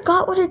 I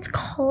forgot what it's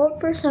called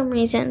for some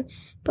reason,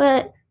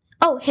 but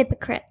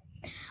hypocrite.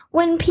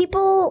 When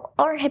people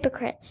are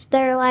hypocrites,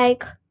 they're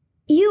like,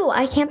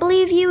 I can't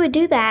believe you would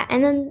do that.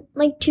 And then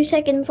like 2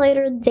 seconds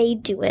later, they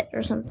do it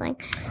or something.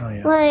 Oh,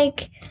 yeah.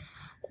 Like,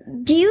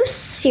 do you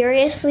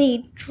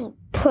seriously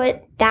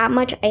put that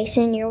much ice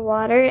in your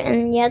water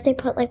and yet they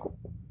put like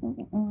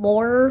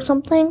more or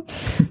something?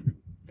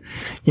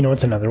 You know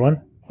what's another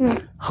one?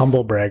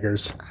 Humble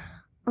braggers.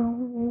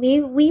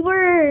 We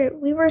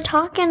were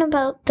talking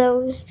about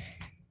those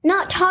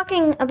not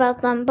talking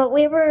about them, but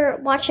we were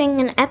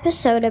watching an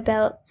episode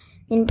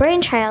in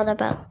Brainchild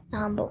about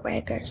humble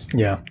breakers.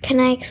 Yeah. Can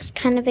I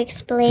kind of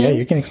explain? Yeah,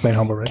 you can explain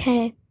humble break.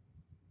 Okay.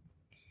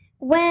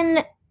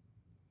 When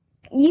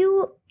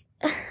you're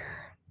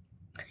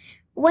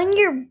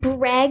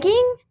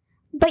bragging,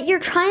 but you're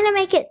trying to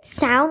make it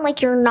sound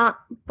like you're not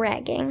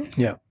bragging.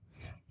 Yeah.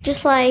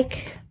 Just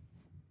like,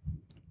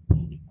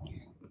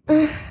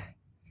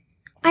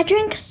 I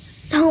drink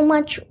so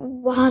much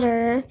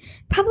water.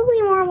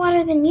 Probably more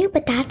water than you,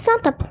 but that's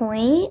not the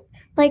point.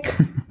 Like,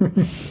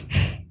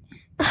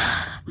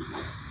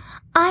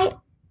 I'm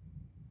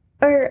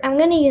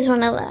going to use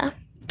one of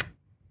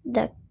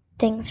the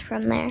things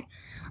from there.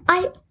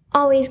 I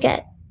always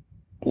get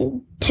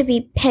to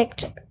be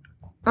picked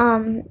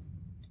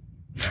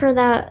for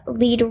the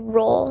lead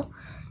role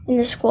in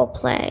the school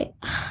play.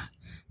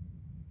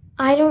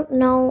 I don't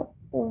know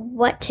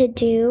what to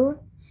do,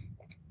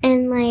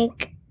 and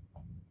like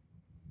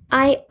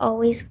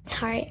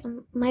sorry,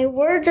 my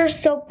words are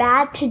so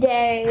bad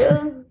today.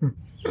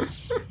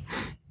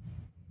 It's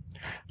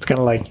kind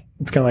of like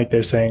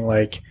they're saying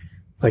like,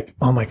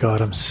 oh my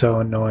God, I'm so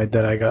annoyed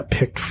that I got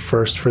picked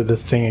first for the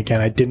thing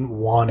again. I didn't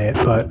want it,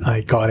 but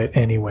I got it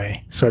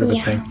anyway, sort of a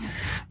thing.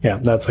 Yeah,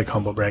 that's like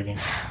humble bragging.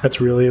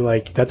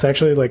 That's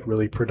actually like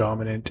really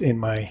predominant in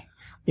my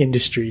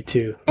industry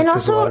too. And Like,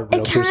 there's a lot also, of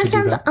it realtors kind who of do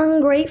sounds that.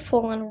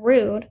 ungrateful and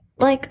rude.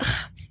 Like,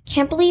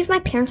 can't believe my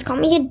parents got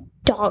me a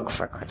dog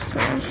for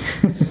Christmas.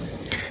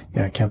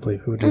 Yeah, I can't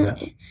believe who would do that.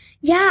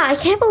 Yeah, I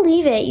can't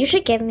believe it. You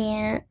should give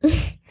me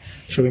it.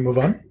 Should we move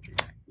on?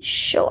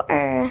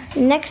 Sure.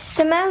 Next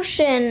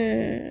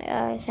emotion.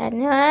 I said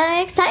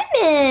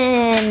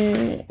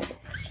excitement.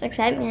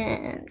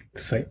 Excitement.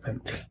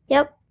 Excitement.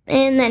 Yep.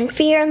 And then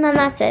fear, and then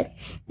that's it.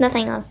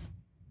 Nothing else.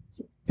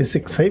 Is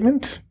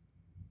excitement?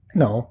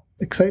 No,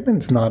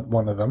 excitement's not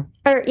one of them.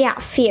 Or yeah,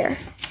 fear.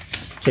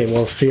 Okay,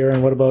 well, fear,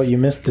 and what about you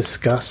missed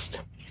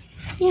disgust?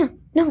 Yeah.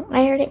 No,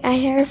 I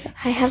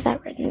have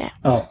that written down.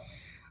 Oh,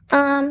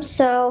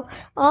 So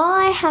all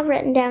I have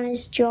written down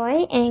is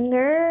joy,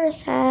 anger,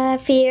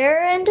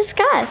 fear, and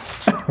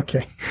disgust.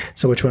 okay.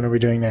 So which one are we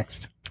doing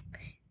next?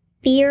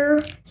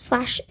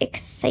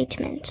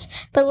 Fear/excitement.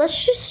 But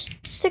let's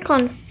just stick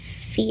on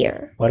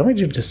fear. Why don't we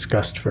do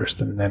disgust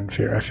first and then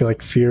fear? I feel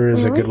like fear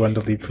is a Really? good one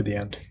to leave for the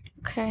end.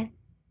 Okay.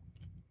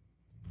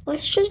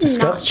 Let's just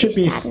Disgust not should do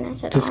be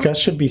sadness at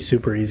disgust should be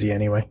super easy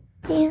anyway.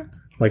 all. Yeah.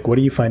 Like, what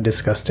do you find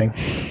disgusting?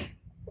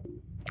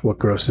 What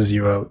grosses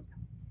you out?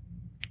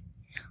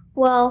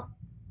 Well,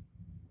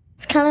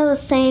 it's kind of the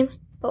same,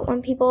 but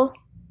when people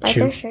buy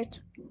their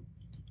shirts.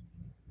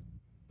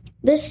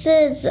 This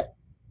is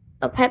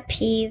a pet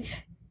peeve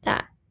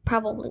that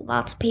probably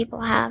lots of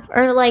people have,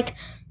 or like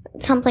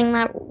something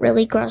that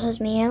really grosses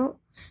me out.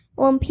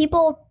 When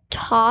people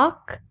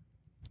talk,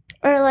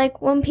 or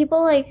like when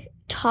people like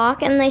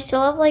talk and they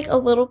still have like a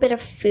little bit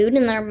of food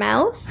in their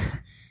mouth.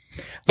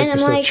 Like they're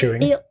still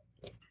chewing?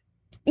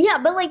 Yeah,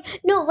 but like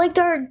no, like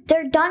they're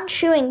done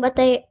chewing, but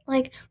they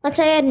like, let's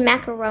say I had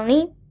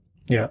macaroni.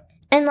 Yeah.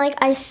 And like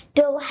I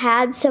still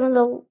had some of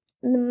the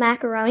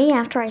macaroni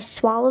after I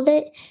swallowed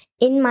it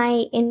in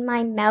my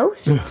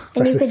mouth,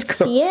 and you could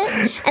see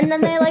it. And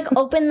then they like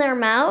open their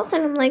mouth,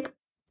 and I'm like,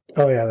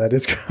 oh yeah, that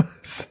is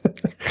gross.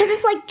 because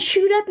it's like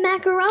chewed up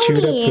macaroni.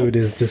 Chewed up food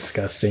is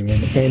disgusting in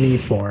any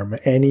form,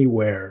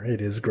 anywhere. It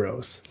is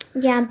gross.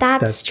 Yeah,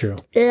 That's true.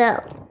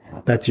 Ugh.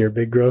 That's your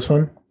big gross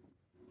one?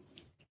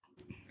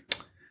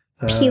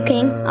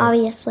 Puking,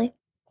 obviously.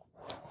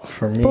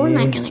 For me, But we're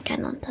not gonna get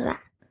into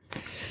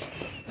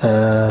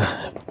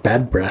that.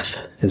 bad breath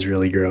is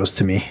really gross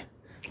to me.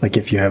 Like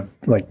if you have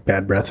like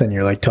bad breath and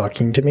you're like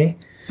talking to me,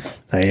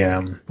 Like, I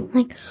don't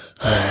like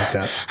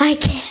that. I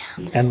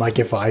can't. And like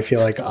if I feel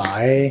like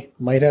I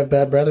might have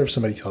bad breath, or if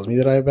somebody tells me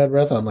that I have bad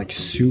breath, I'm like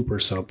super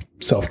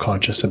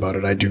self-conscious about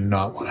it. I do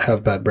not want to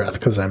have bad breath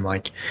because I'm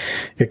like,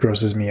 it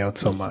grosses me out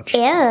so much.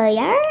 Ew,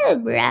 your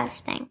breath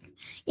stinks.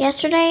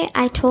 Yesterday,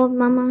 I told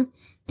Mama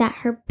that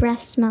her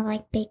breath smelled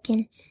like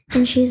bacon.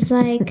 And she's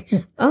like,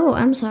 oh,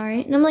 I'm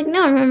sorry. And I'm like,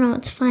 no,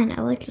 it's fine.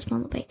 I like the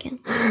smell of bacon.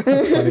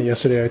 That's funny.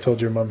 Yesterday I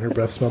told your mom her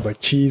breath smelled like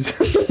cheese.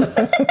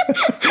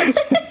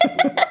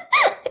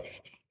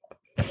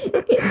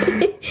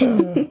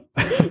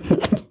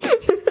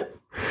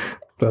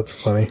 That's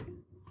funny.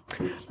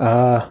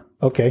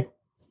 Okay.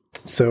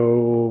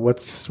 So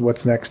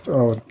what's next?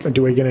 Oh,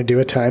 do we gonna do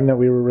a time that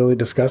we were really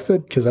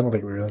disgusted? Because I don't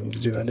think we really need to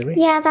do that, do we?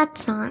 Yeah,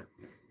 that's not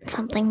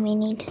something we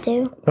need to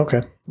do.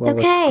 Okay. Well,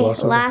 let's Okay, gloss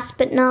over. last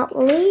but not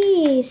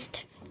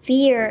least,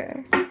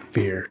 fear.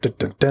 Fear. Dun,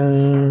 dun,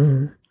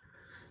 dun.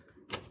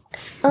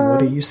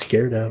 What are you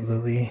scared of,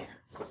 Lily?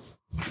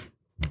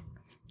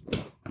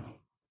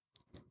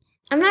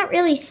 I'm not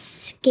really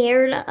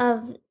scared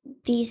of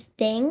these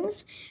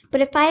things,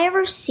 but if I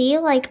ever see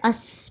like a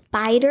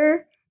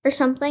spider or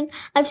something,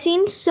 I've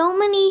seen so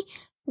many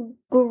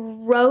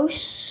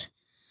gross,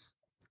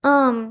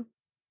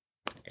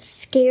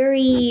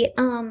 scary,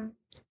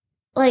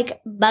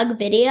 like bug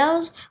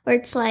videos where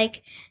it's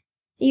like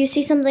you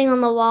see something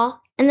on the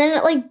wall and then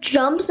it like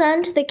jumps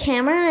onto the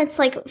camera and it's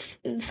like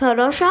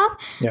Photoshop.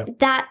 Yeah.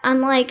 That I'm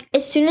like,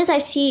 as soon as I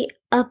see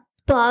a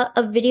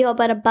video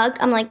about a bug,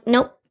 I'm like,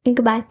 nope,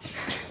 goodbye.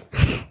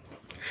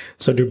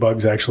 So do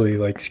bugs actually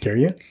like scare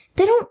you?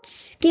 They don't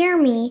scare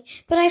me,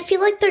 but I feel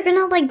like they're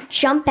gonna like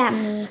jump at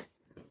me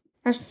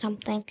or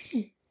something.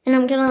 And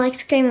I'm gonna like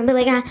scream and be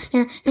like,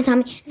 it's on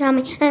me, it's on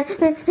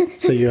me.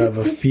 So you have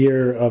a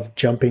fear of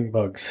jumping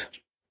bugs.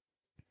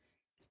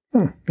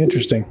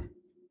 Interesting.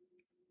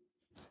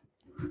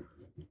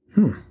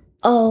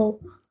 Oh.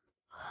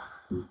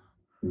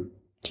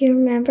 Do you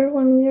remember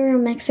when we were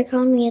in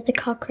Mexico and we had the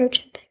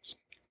cockroach infection?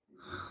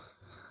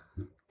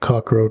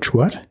 Cockroach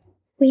what?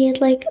 We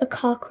had like a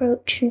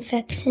cockroach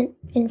infection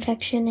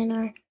in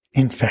our...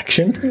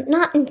 Infection?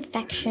 Not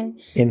infection.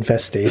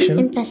 Infestation?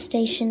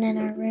 Infestation in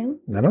our room.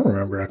 I don't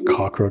remember a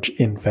cockroach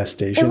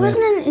infestation. It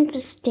wasn't an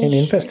infestation. An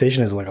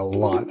infestation is like a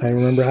lot. I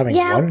remember having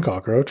one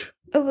cockroach.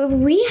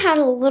 We had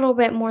a little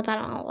bit more than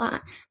a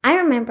lot. I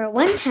remember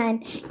one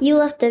time you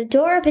left the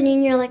door open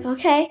and you're like,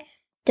 okay,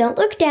 don't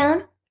look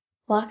down,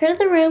 walk out of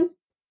the room,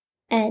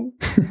 and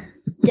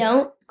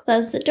don't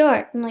close the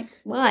door. I'm like,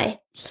 why?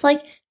 Just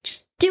like,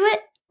 just do it.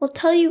 We'll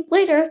tell you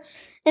later.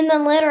 And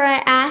then later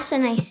I asked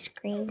and I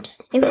screamed.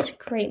 It was a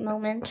great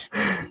moment.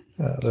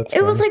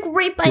 It was like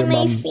right by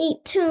my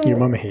feet too. Your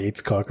mom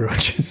hates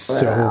cockroaches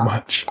so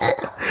much.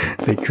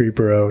 They creep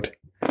her out.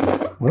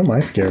 What am I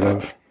scared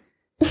of?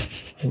 I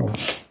don't know.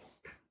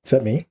 Is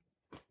that me?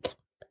 Is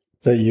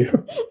that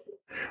you?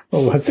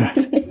 What was that?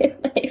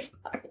 I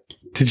fart.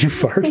 Did you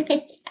fart?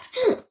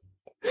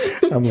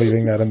 I'm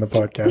leaving that in the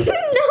podcast.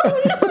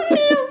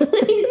 No,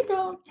 please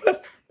don't.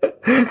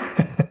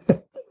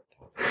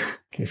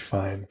 Okay,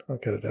 fine. I'll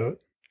cut it out.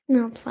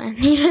 No, it's fine.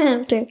 You don't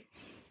have to.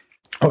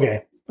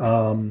 Okay.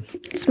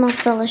 It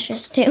smells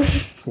delicious too.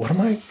 What am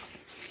I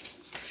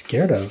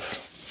scared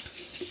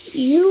of?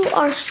 You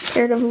are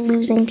scared of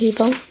losing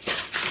people.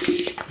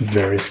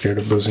 Very scared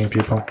of losing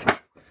people.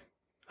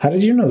 How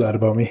did you know that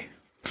about me?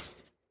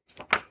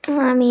 Well,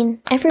 I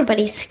mean,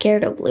 everybody's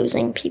scared of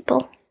losing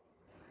people,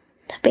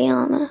 to be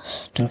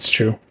honest. That's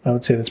true. I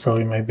would say that's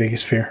probably my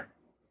biggest fear.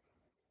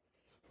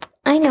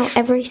 I know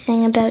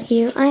everything about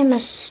you. I'm a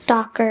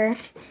stalker.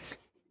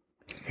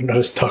 You're not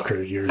a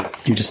stalker. You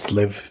just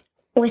live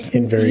With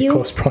in very you,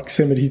 close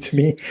proximity to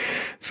me,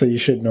 so you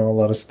should know a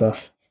lot of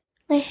stuff.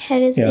 my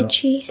head is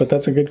itchy. But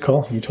that's a good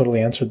call. You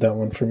totally answered that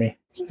one for me.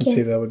 Thank I'd you.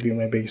 say that would be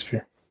my biggest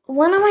fear.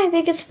 One of my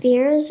biggest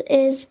fears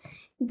is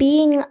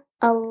being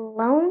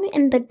alone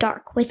in the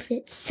dark with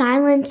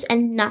silence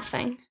and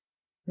nothing.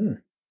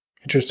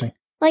 Interesting.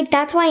 Like,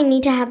 that's why I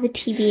need to have the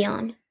TV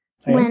on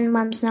I am- when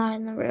mom's not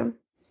in the room.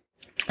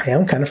 I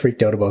am kind of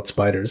freaked out about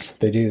spiders.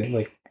 They do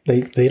like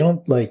they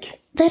don't like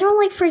They don't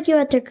like freak you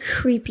out, they're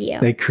creepy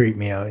out. they creep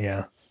me out.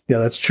 Yeah,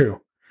 that's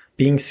true.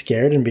 Being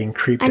scared and being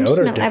creeped I out just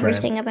are know different.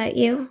 everything about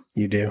you.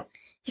 You do.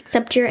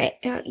 Except your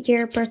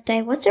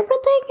birthday. What's your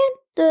birthday again?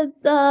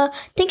 I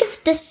think it's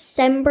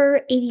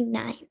December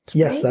 89th.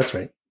 Yes, right? that's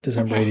right.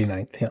 December Okay.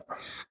 89th. Yeah.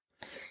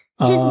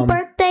 His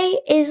birthday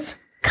is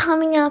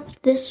coming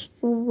up this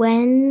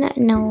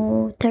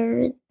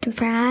third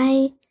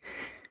Friday.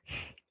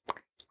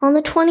 On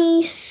the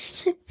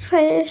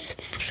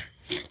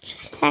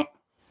 22nd?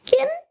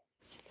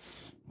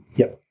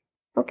 Yep.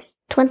 Okay,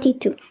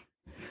 22.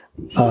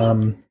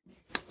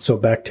 So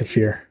back to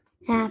fear.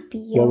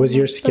 Happy. What was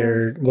your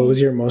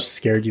birthday. most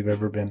scared you've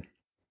ever been?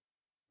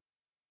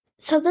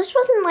 So this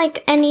wasn't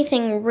like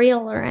anything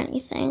real or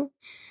anything.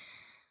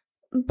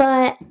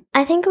 But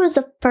I think it was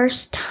the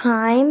first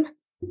time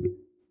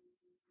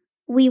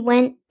we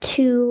went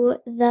to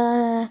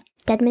the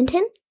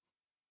Edmonton.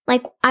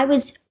 Like, I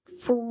was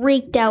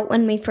freaked out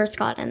when we first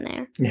got in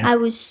there. Yeah. I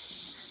was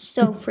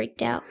so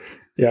freaked out.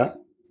 Yeah.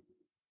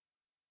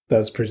 That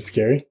was pretty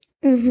scary.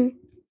 Mm-hmm.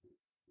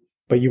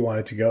 But you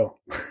wanted to go.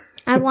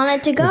 I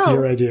wanted to It was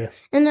your go. idea.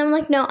 And I'm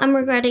like, no, I'm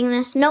regretting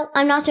this. No,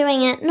 I'm not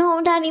doing it.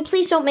 No, Daddy,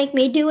 please don't make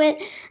me do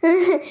it.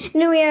 And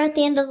we were at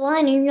the end of the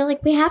line, and you're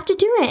like, we have to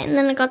do it. And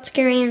then it got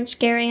scarier and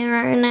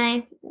scarier, and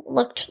I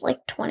looked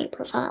like 20%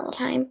 of the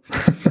time.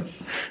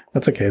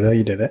 That's okay though.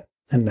 You did it.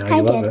 And now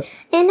you love it.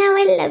 And now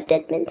I loved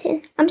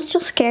Edmonton. I'm still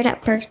scared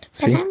at first, but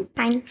See? I'm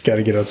fine. Got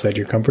to get outside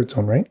your comfort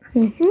zone, right?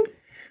 Mm-hmm.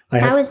 I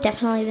That have was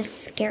definitely the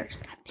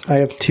scariest. I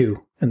have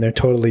two, and they're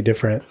totally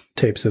different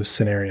types of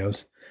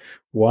scenarios.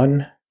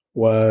 One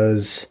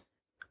was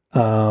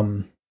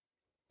I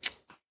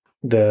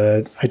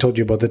told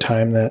you about the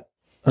time that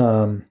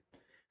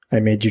I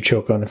made you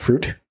choke on a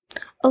fruit.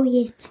 Oh,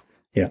 yes.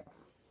 Yeah.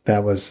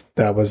 That was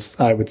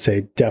I would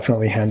say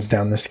definitely hands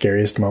down the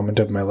scariest moment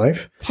of my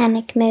life.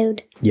 Panic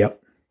mode. Yep.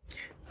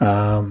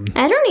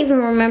 I don't even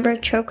remember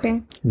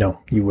choking. No,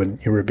 you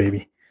wouldn't. You were a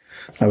baby.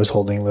 I was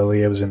holding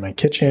Lily. I was in my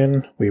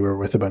kitchen. We were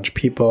with a bunch of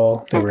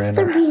people. They were That's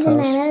in the our reason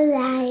house. I'm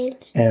alive.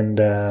 And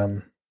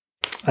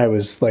I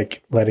was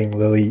like letting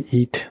Lily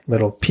eat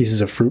little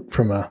pieces of fruit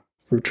from a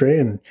fruit tray,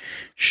 and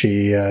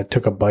she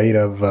took a bite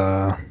of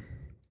I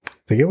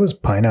think it was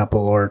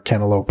pineapple or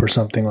cantaloupe or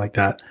something like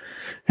that,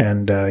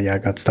 and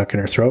got stuck in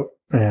her throat.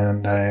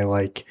 And I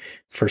like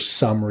for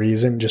some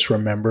reason, just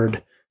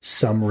remembered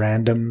some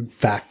random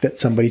fact that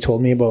somebody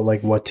told me about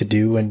like what to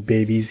do when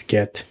babies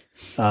get,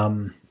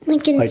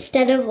 Like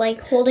instead of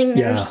like holding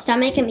their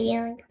stomach and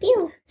being like,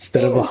 pew.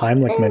 Instead of a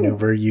Heimlich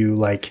maneuver, you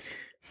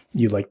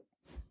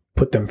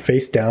put them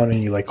face down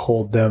and you like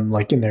hold them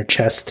like in their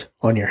chest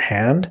on your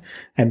hand,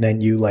 and then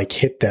you like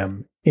hit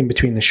them in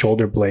between the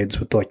shoulder blades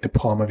with like the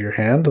palm of your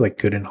hand, like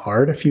good and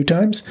hard a few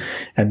times.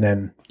 And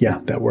then,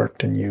 that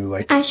worked. And you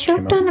like, I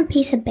choked on a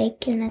piece of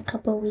bacon a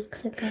couple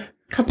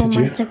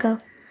months ago.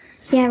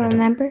 Yeah,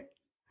 remember?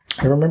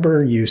 I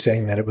remember you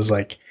saying that it was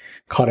like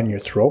caught in your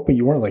throat, but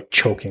you weren't like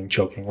choking.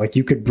 Like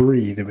you could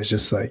breathe. It was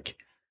just like,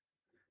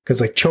 because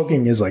like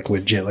choking is like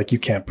legit. Like you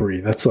can't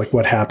breathe. That's like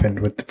what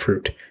happened with the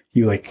fruit.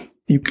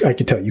 I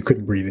could tell you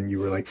couldn't breathe and you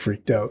were like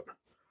freaked out.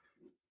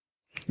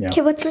 Yeah.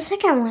 Okay, what's the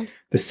second one?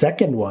 The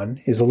second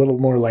one is a little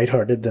more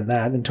lighthearted than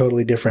that and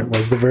totally different.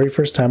 Was the very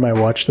first time I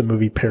watched the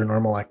movie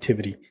Paranormal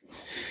Activity.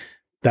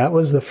 That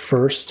was the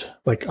first,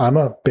 like, I'm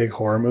a big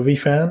horror movie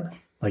fan,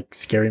 like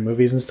scary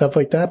movies and stuff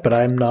like that, but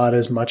I'm not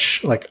as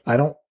much, like, I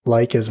don't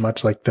like as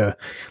much like the,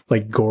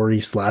 like, gory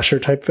slasher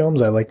type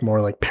films. I like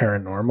more like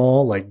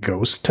paranormal, like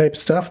ghost type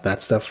stuff.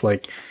 That stuff,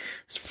 like,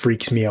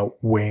 freaks me out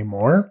way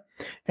more.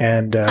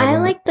 And I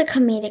like the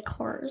comedic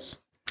horrors.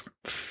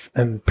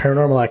 And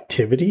Paranormal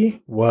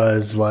Activity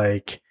was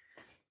like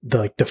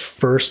the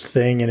first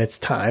thing in its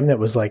time that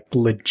was like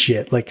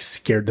legit, like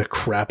scared the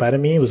crap out of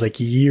me. It was like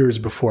years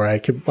before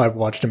I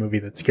watched a movie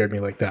that scared me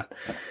like that.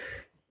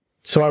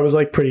 So I was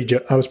like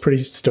I was pretty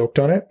stoked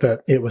on it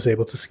that it was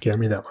able to scare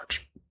me that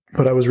much.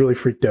 But I was really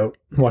freaked out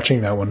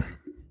watching that one.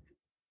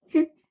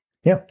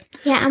 Yeah.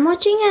 Yeah, I'm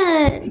watching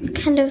a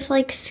kind of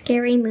like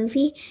scary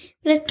movie,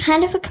 but it's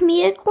kind of a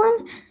comedic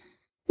one.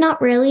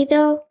 Not really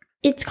though.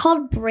 It's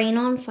called Brain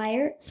on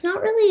Fire. It's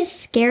not really a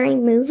scary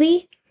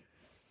movie.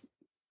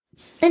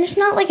 And it's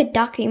not like a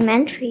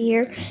documentary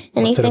or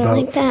anything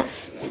like that.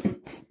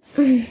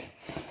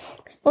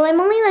 Well, I'm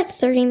only like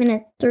 30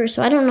 minutes through,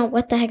 so I don't know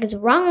what the heck is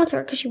wrong with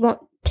her because she won't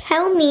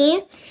tell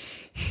me.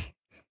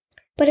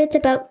 But it's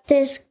about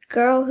this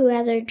girl who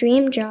has her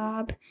dream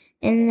job,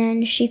 and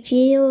then she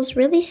feels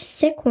really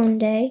sick one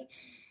day,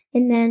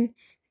 and then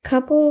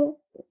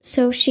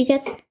so she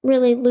gets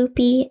really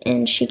loopy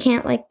and she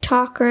can't like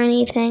talk or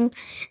anything.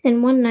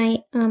 And one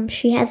night,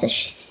 she has a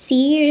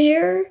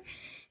seizure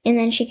and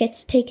then she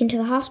gets taken to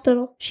the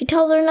hospital. She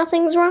tells her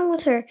nothing's wrong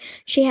with her.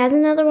 She has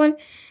another one.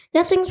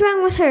 Nothing's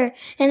wrong with her.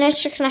 And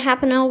that's just going to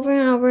happen over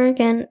and over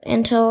again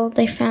until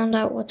they found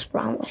out what's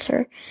wrong with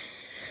her.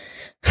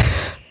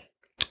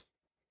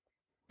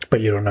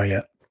 But you don't know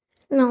yet.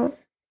 No.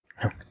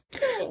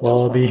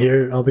 Well, I'll be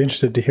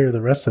interested to hear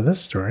the rest of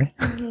this story.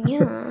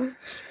 Yeah.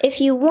 If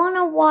you want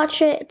to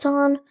watch it, it's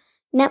on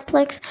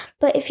Netflix.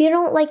 But if you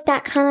don't like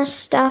that kind of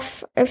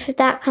stuff, or if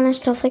that kind of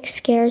stuff like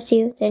scares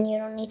you, then you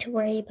don't need to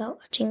worry about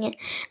watching it.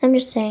 I'm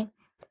just saying,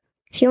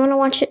 if you want to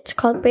watch it, it's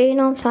called Brain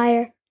on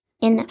Fire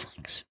in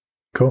Netflix.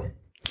 Cool.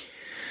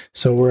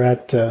 So we're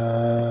at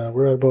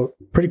about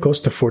pretty close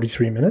to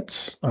 43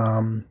 minutes.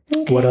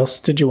 Okay. What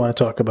else did you want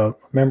to talk about?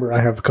 Remember,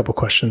 I have a couple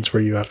questions for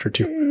you after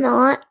too.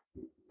 Not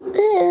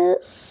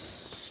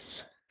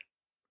this.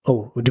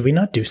 Oh, did we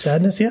not do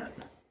sadness yet?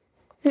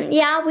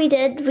 Yeah, we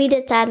did. We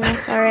did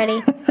sadness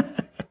already.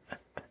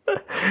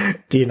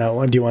 Do you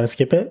want to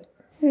skip it?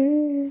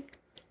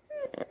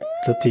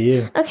 It's up to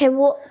you. Okay,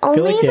 well,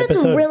 only if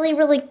it's really,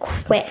 really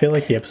quick. I feel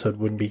like the episode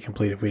wouldn't be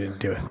complete if we didn't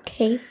do it.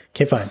 Okay.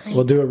 Okay, fine.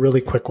 We'll do a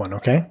really quick one,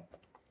 okay?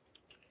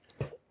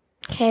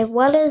 Okay,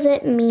 what does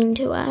it mean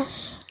to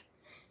us?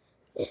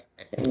 It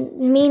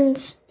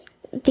means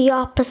the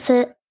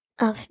opposite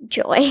of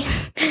joy.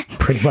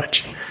 Pretty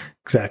much.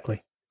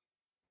 Exactly.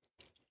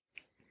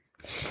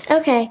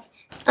 Okay.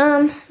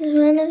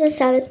 One of the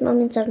saddest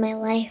moments of my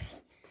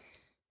life.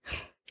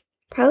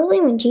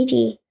 Probably when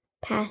Gigi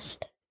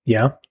passed.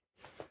 Yeah?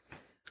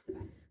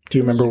 Do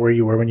you remember where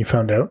you were when you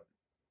found out?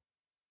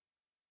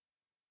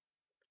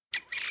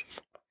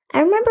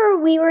 I remember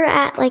we were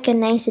at like a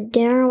nice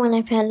dinner when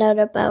I found out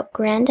about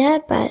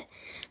Granddad, but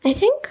I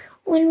think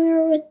when we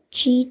were with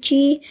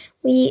Gigi,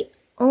 we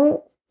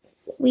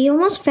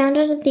almost found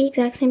out at the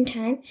exact same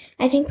time.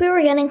 I think we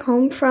were getting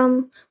home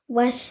from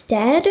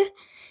Wested,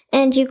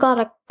 and you got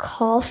a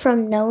call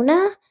from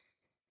Nona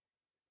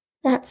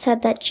that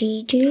said that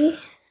Gigi...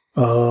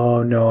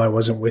 Oh, no, I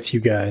wasn't with you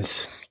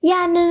guys.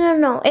 Yeah,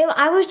 no.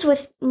 I was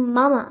with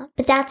Mama,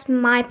 but that's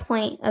my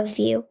point of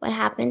view, what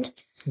happened.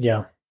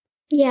 Yeah.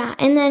 Yeah,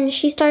 and then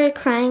she started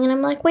crying, and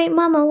I'm like, wait,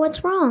 Mama,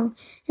 what's wrong?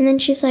 And then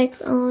she's like,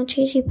 oh,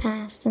 Gigi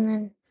passed, and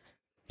then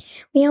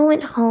we all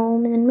went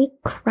home, and then we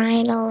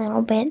cried a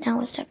little bit. That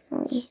was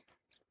definitely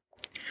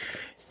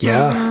sad.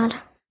 Yeah.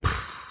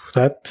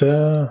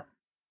 That,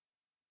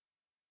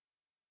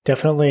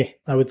 definitely,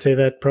 I would say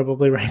that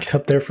probably ranks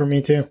up there for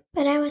me, too.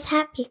 But I was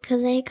happy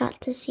because I got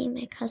to see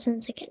my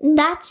cousins again.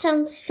 That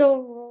sounds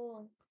so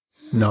wrong.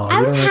 No,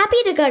 I was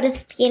happy to go to the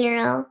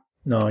funeral.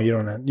 No, you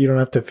don't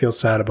have to feel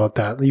sad about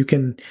that.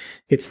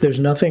 There's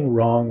nothing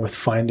wrong with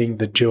finding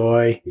the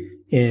joy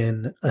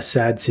in a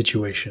sad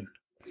situation.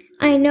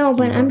 I know,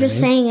 but You know I'm what I just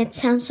mean? saying it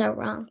sounds so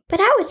wrong. But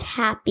I was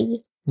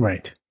happy.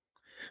 Right.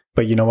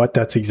 But you know what?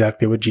 That's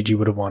exactly what Gigi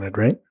would have wanted,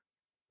 right?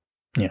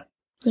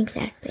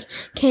 Exactly.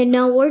 Okay,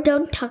 no, we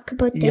don't talk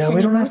about this Yeah, we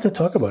don't anymore. have to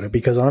talk about it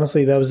because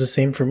honestly, that was the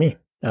same for me.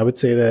 I would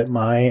say that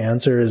my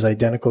answer is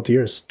identical to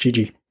yours.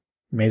 Gigi,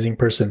 amazing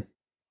person.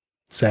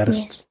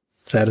 Saddest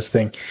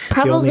thing.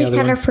 Probably other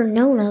sadder one- for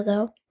Nona,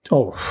 though.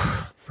 Oh,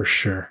 for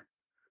sure.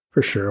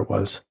 For sure it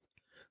was.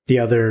 The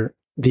other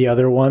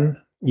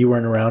one, you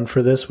weren't around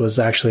for this, was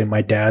actually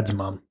my dad's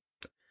mom.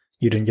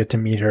 You didn't get to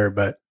meet her,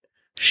 but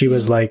she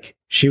was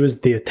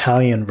the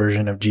Italian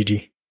version of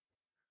Gigi.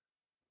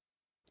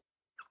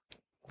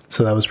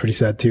 So that was pretty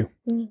sad too.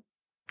 Mm.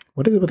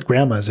 What is it with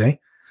grandmas, eh?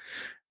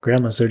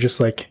 Grandmas, they're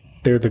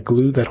the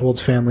glue that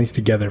holds families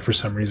together for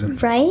some reason.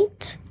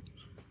 Right?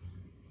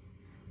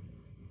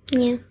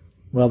 Yeah.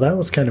 Well, that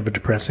was kind of a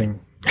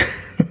depressing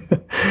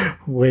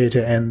way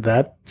to end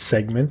that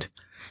segment.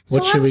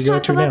 What So should we let's go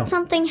talk to about now?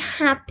 something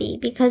happy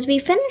because we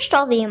finished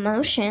all the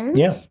emotions.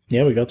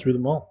 Yeah, we got through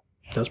them all.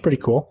 That's pretty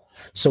cool.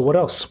 So what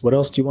else? What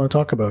else do you want to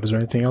talk about? Is there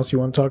anything else you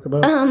want to talk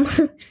about?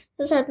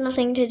 This has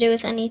nothing to do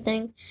with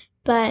anything,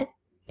 but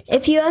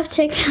if you have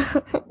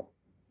TikTok,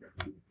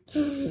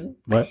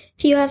 What?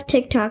 if you have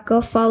TikTok,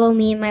 go follow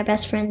me and my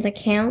best friend's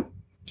account.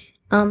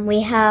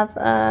 We have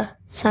a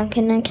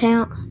sunken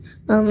account.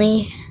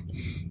 Only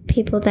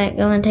people that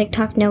go on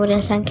TikTok know what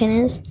a sunken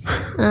is.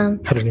 I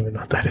don't even know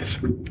what that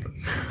is.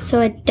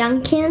 So a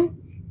Duncan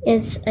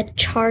is a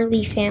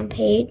Charlie fan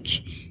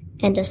page,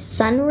 and a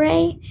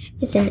Sunray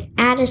is an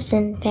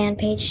Addison fan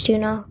page. Do you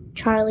know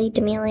Charlie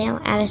D'Amelio,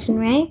 Addison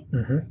Ray?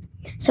 Mm-hmm.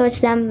 So it's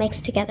them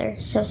mixed together,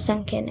 so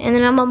sunken. And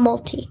then I'm a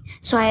multi,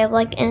 so I have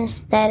like an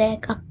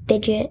aesthetic, a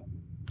fidget,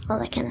 all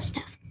that kind of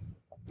stuff.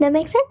 That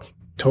makes sense?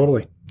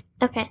 Totally.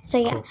 Okay, so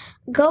yeah, Cool.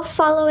 go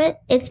follow it.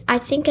 I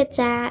think it's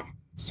at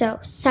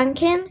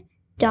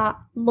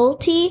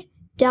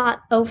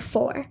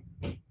sunken.multi.04.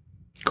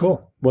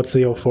 Cool. What's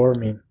the 04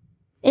 mean?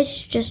 It's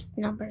just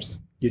numbers.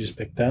 You just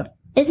picked that?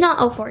 It's not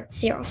 04,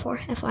 it's 04,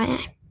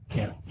 FYI.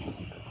 Yeah.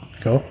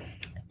 Cool.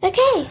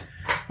 Okay.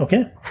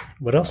 Okay.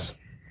 What else?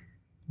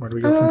 Where do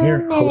we go from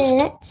here? Host.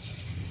 Let's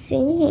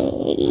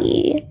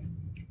see.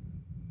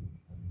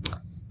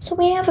 So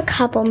we have a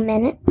couple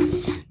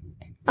minutes.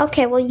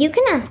 Okay, well, you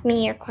can ask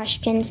me your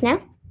questions now.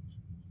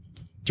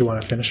 Do you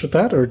want to finish with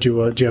that, or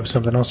do you have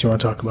something else you want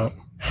to talk about?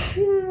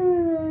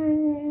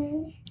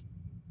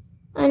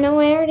 I know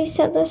I already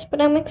said this,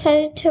 but I'm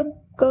excited to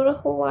go to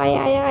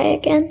Hawaii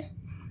again.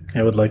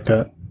 I would like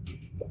that.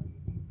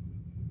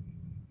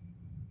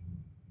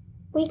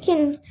 We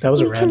can. That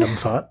was a we can- random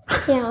thought.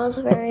 Yeah, it was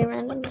a very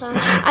random thought.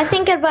 I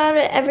think about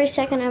it every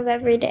second of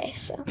every day.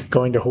 So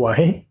Going to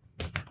Hawaii?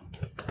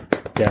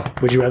 Yeah.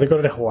 Would you rather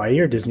go to Hawaii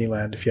or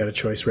Disneyland if you had a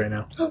choice right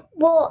now?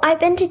 well, I've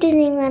been to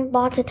Disneyland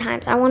lots of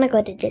times. I want to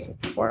go to Disney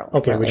World.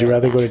 Okay. Would really you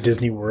rather bad. go to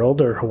Disney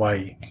World or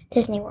Hawaii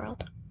Disney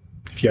World?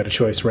 if you had a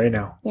choice right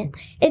now? Yeah,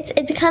 it's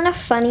kind of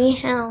funny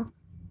how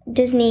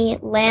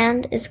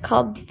Disneyland is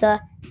called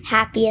the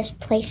happiest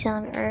place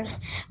on earth,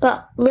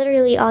 but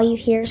literally all you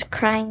hear is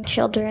crying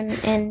children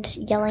and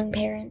yelling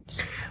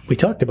parents. We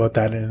talked about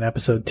that in an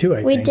episode too,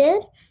 I We think.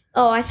 did?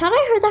 Oh, I thought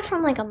I heard that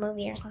from like a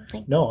movie or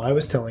something. No, I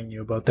was telling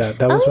you about that.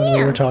 That was Oh, when we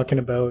yeah. were talking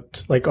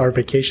about like our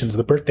vacations,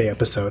 the birthday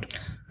episode.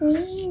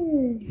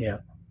 Mm. Yeah.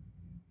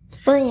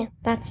 Well, yeah,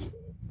 that's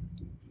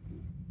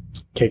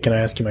Okay, can I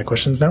ask you my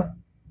questions now?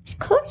 of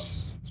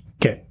course.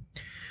 Okay.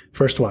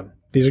 First one.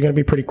 These are going to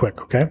be pretty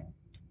quick, okay?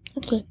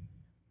 Okay.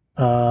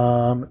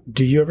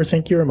 Do you ever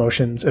think your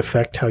emotions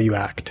affect how you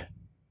act?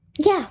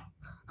 Yeah,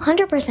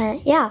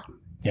 100%. Yeah,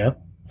 Yeah?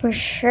 for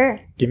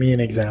sure. Give me an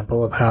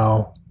example of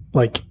how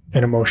like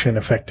an emotion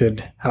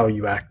affected how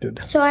you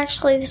acted. So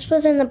actually, this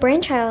was in the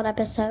Brainchild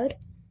episode.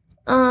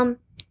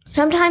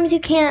 Sometimes you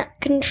can't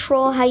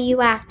control how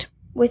you act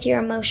with your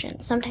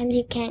emotions. Sometimes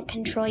you can't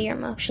control your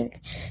emotions.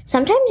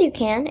 Sometimes you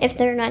can if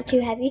they're not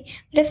too heavy.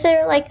 But if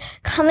they're like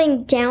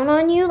coming down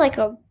on you like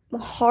a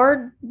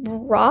hard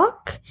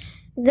rock,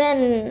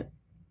 then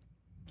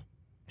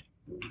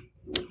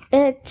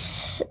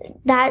it's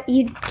that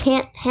you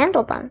can't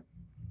handle them.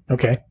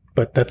 Okay,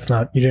 but that's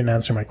not, you didn't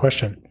answer my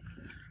question.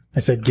 I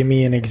said, give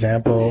me an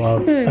example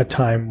of a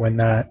time when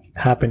that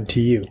happened to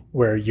you,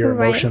 where your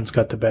Right. emotions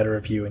got the better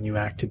of you and you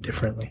acted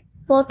differently.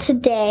 Well,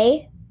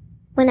 today,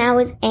 when I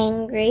was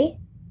angry,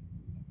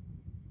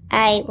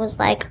 I was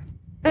like,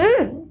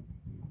 yeah.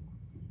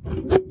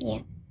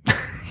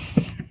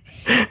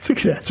 It's a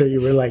good answer.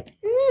 You were like,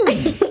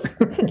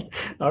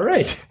 all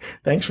right.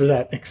 Thanks for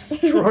that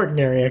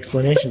extraordinary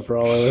explanation for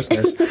all our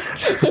listeners. Do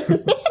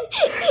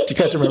you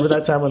guys remember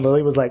that time when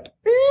Lily was like,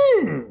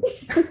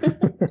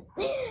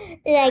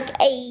 Like,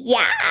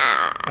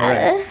 yeah. all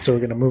right. So we're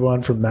going to move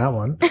on from that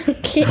one.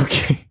 Okay.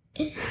 Okay.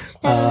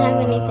 I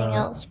don't have anything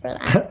else for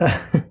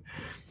that.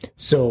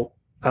 So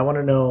I want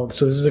to know.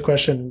 So this is a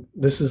question.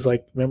 This is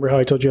like, remember how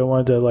I told you I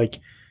wanted to like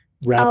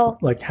wrap, Oh.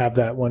 like have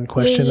that one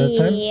question at a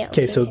time? Yeah,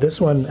 Okay. So okay. this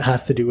one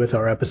has to do with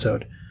our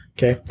episode.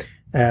 Okay.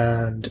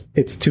 And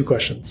it's two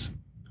questions.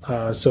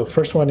 So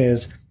first one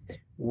is,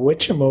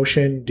 which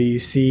emotion do you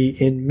see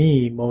in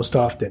me most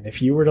often?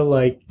 If you were to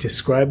like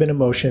describe an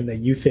emotion that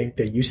you think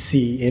that you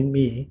see in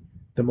me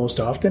the most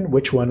often,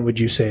 which one would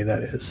you say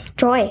that is?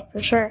 Joy,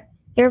 for sure.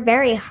 You're a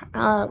very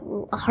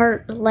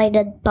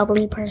heart-lighted,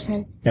 bubbly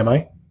person. Am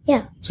I?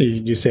 Yeah. So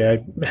you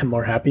say I'm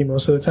more happy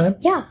most of the time?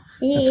 Yeah.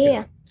 That's good.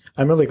 Yeah.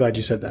 I'm really glad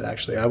you said that,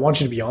 actually. I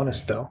want you to be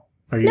honest, though.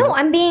 Are you? No,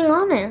 I'm being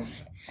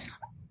honest.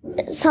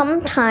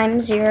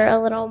 Sometimes you're a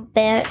little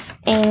bit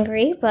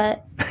angry,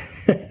 but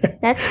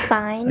that's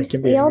fine. I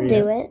can be We all angry,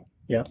 do yeah. it.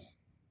 Yeah.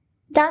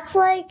 That's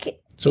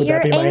like So would your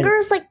that be anger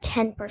is like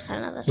 10% of the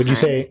time. Would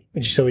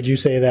you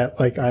say that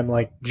like I'm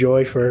like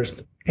joy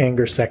first,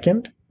 anger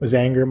second? Was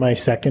anger my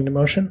second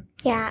emotion?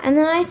 Yeah, and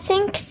then I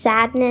think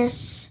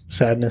sadness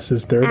Sadness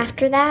is third?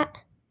 after that,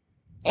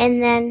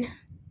 and then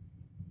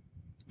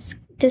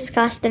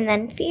disgust, and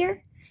then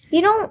fear.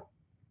 You don't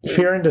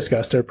Fear and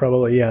disgust are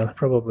probably the...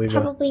 probably,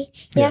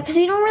 Yeah. because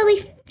you don't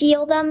really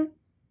feel them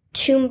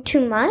too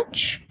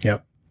much.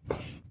 Yep.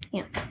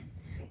 Yeah.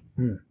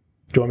 Do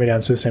you want me to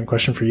answer the same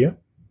question for you?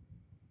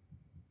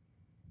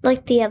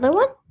 Like the other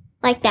one?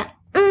 Like that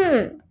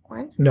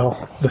one?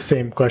 No, the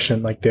same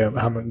question, like the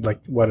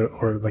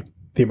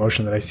the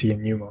emotion that I see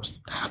in you most.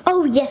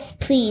 Oh, yes,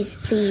 please,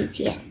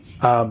 yes.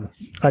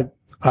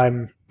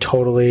 I'm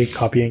totally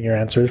copying your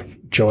answer,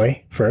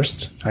 joy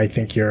first. I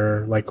think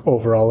you're like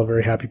overall a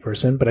very happy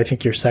person, but I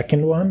think your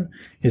second one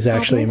is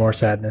actually Sadness? more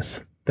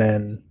sadness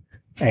than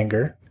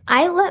anger.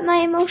 I let my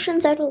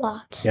emotions out a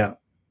lot. Yeah.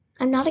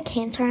 I'm not a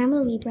Cancer, I'm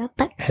a Libra,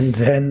 but... And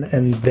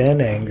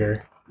then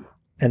anger.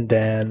 And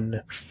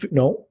then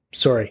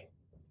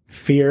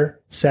fear,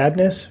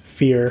 sadness,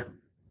 fear,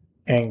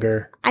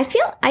 anger. I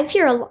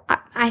fear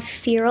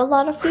a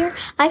lot of fear.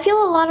 I feel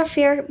a lot of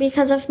fear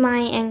because of my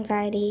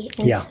anxiety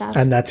and stuff.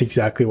 And that's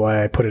exactly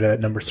why I put it at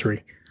number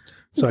 3.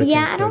 So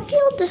I don't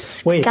feel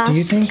disgust Wait, do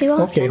you think? too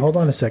often. Okay, hold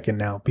on a second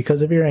now.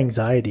 Because of your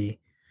anxiety,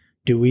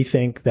 do we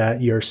think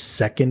that your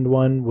second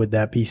one would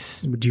that be?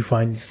 Do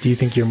you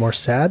think you're more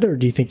sad or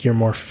do you think you're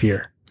more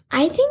fear?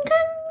 I think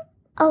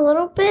I'm a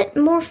little bit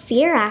more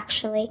fear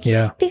actually.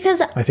 Yeah,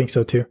 Because I think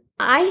so too.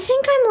 I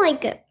think I'm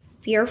like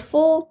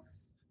fearful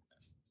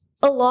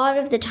a lot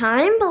of the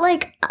time, but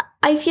like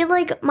I feel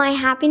like my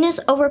happiness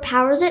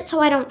overpowers it, so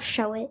I don't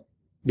show it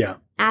Yeah,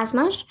 as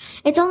much.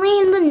 It's only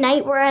in the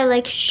night where I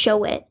like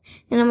show it,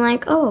 and I'm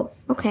like, oh,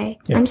 okay,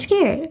 Yeah. I'm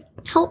scared.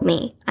 Help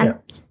me.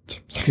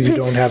 because you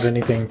don't have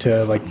anything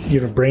to like.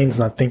 Your brain's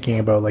not thinking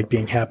about like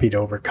being happy to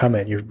overcome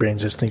it. Your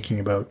brain's just thinking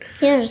about.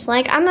 Yeah, just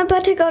like I'm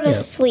about to go to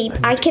sleep.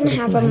 I can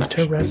have I a need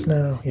to rest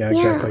now. Yeah,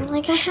 yeah, exactly.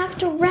 like I have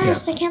to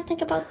rest. I can't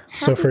think about.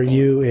 So for happy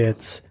you,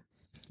 it's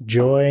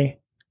joy,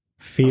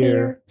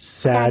 fear,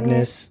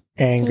 sadness,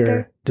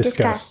 anger,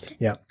 disgust.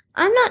 disgust. Yeah.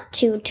 I'm not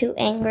too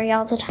angry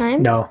all the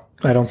time. No,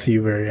 I don't see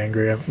you very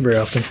angry very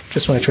often.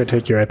 Just when I try to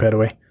take your iPad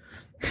away.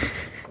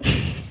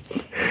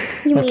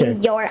 You Okay.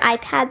 mean your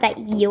iPad that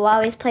you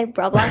always play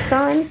Roblox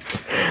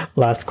on?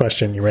 Last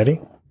question. You ready?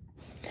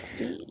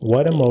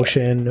 What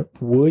emotion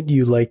would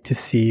you like to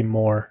see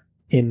more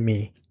in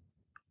me?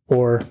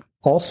 Or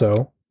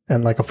also,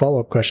 and like a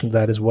follow-up question to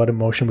that is, what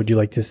emotion would you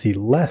like to see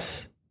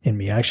less in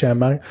me?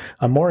 Actually,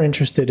 I'm more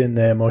interested in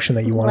the emotion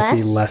that you want to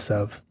see less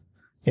of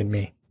in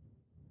me.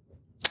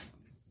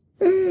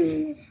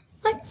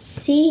 Let's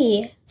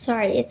see.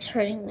 Sorry, it's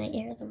hurting my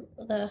ear.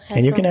 The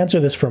And you can headphone. answer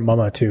this for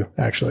Mama too,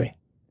 actually,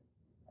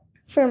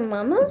 For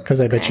Mama? because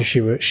I bet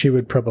you she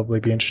would probably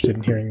be interested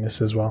in hearing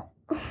this as well.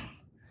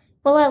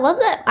 Well, I love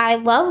that. I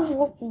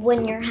love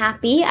when you're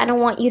happy. I don't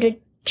want you to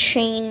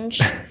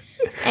change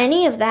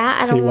any of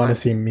that. I So don't you want to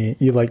see me?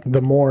 You like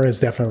the more is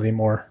definitely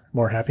more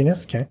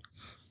happiness. Okay,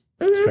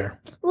 that's fair.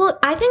 Well,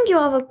 I think you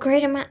have a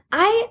great amount.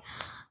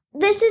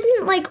 This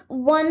isn't like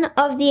one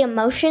of the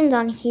emotions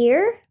on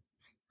here.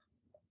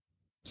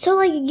 So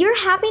like your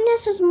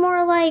happiness is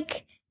more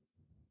like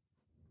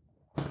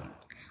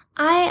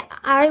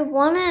I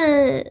want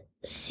to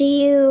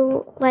see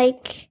you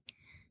like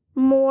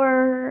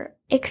more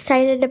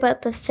excited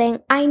about the thing.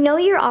 I know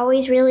you're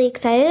always really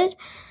excited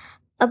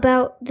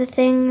about the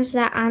things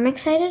that I'm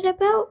excited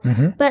about,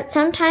 but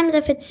sometimes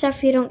if it's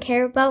stuff you don't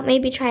care about,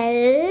 maybe try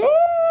a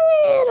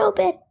little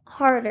bit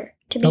harder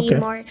to be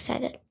more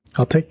excited.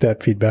 I'll take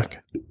that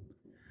feedback.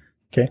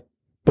 Okay,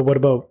 but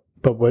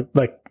what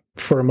like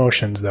for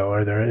emotions though?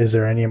 Is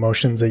there any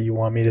emotions that you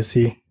want me to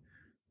see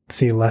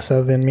less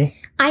of in me?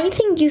 I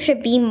think you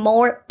should be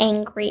more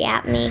angry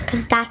at me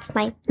because that's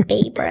my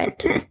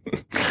favorite.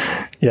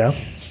 Yeah.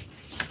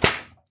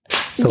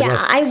 So Yeah,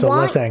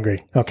 less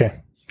angry.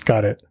 Okay,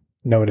 got it.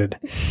 Noted.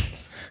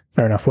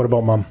 Fair enough. What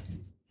about Mom?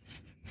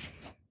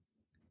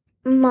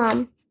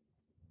 Mom.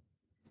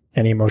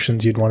 Any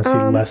emotions you'd want to see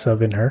less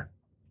of in her?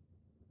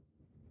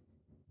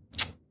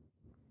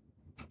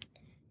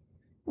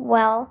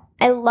 Well,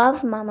 I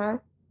love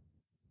Mama.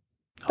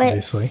 But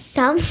Obviously.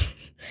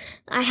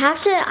 I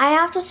have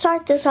to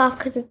start this off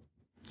because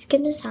it's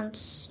gonna sound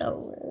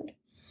so rude.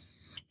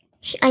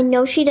 I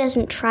know she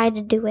doesn't try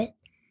to do it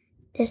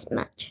this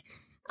much.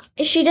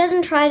 she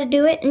doesn't try to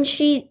do it, and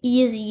she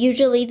is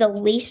usually the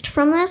least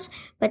from this,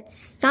 but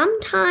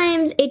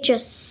sometimes it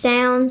just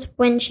sounds,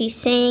 when she's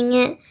saying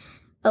it,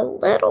 a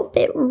little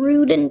bit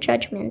rude and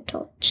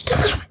judgmental. Just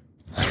a little bit.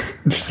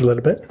 Just a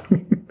little bit.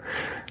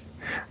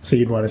 So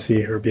you'd want to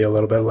see her be a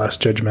little bit less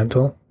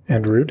judgmental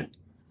and rude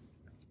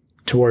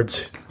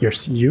towards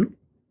you?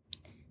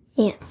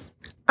 Yes.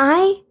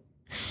 I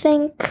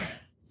think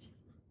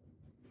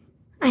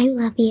I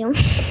love you.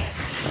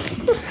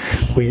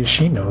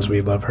 She knows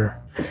we love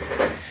her.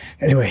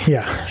 Anyway,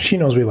 yeah, she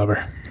knows we love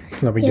her.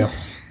 No big deal.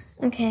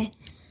 Okay.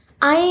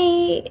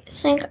 I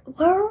think,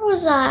 what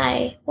was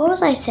I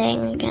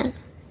saying again?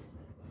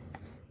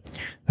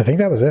 I think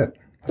that was it.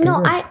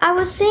 I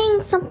was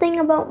saying something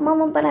about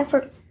Mama, but I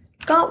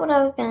forgot what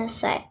I was going to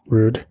say.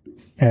 Rude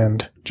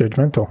and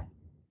judgmental.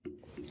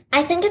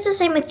 I think it's the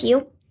same with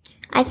you.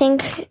 I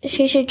think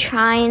she should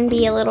try and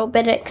be a little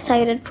bit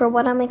excited for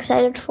what I'm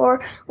excited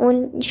for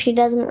when she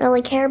doesn't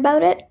really care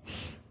about it.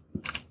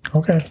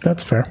 Okay,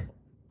 that's fair.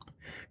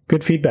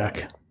 Good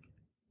feedback.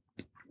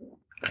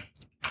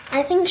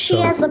 I think she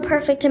has the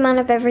perfect amount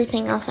of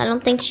everything else. I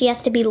don't think she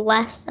has to be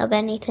less of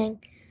anything.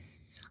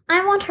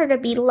 I want her to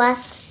be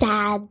less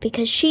sad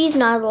because she's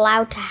not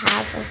allowed to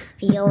have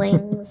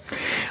feelings.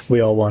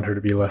 We all want her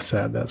to be less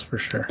sad, that's for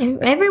sure.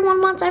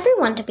 Everyone wants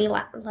everyone to be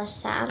less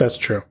sad. That's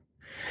true.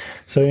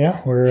 So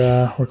yeah,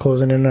 we're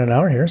closing in on an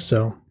hour here,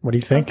 so what do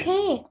you think?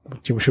 Okay.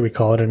 Should we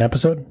call it an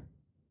episode?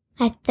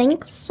 I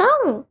think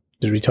so.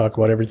 Did we talk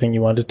about everything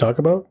you wanted to talk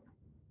about?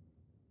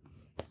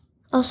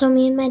 Also,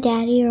 me and my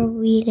daddy are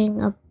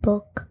reading a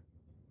book.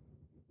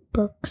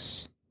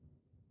 Books.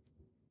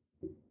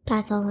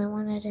 That's all I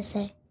wanted to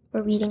say.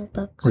 We're reading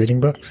books.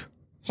 Reading books?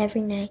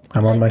 Every night.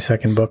 I'm on my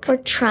second book. We're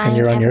trying. And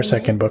you're on your every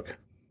second night. book.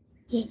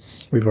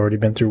 Yes. We've already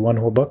been through one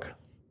whole book.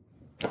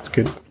 That's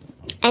good.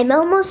 I'm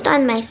almost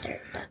on my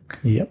third book.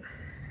 Yep.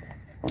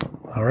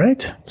 All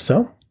right.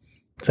 So,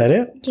 is that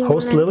it? Do you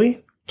Host wanna-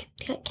 Lily?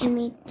 Can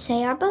we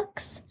say our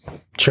books?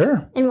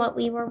 Sure. And what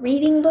we were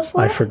reading before?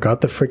 I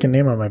forgot the freaking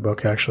name of my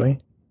book, actually.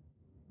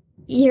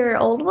 Your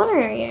old one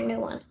or your new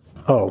one?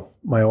 Oh,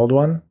 my old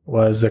one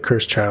was The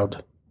Cursed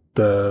Child,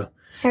 the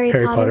Harry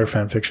Potter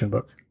fan fiction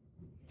book.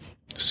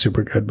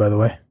 Super good, by the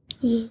way.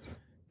 Yes.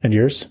 And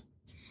yours?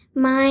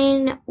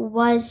 Mine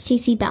was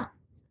Cece Bell.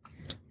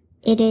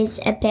 It is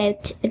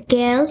about a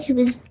girl who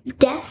is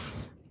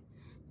deaf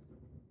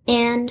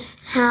and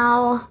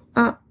how,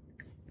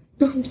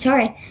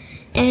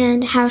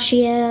 and how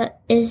she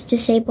is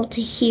disabled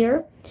to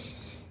hear.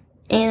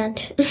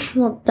 And,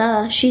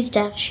 well, she's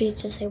deaf,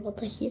 she's disabled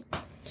to hear.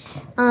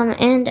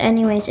 And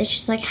anyways, it's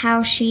just like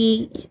how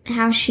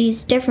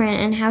she's different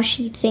and how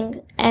she thinks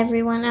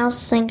everyone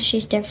else thinks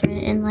she's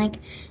different and like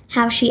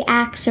how she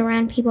acts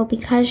around people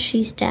because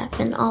she's deaf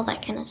and all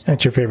that kind of stuff.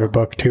 That's your favorite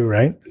book too,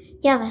 right?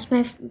 Yeah, that's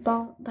my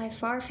by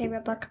far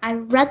favorite book. I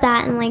read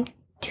that in like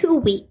 2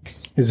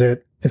 weeks. It's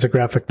a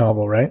graphic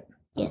novel, right?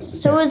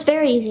 Yes, so it was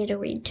very easy to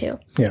read too.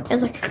 Yeah. It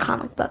was like a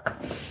comic book.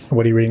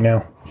 What are you reading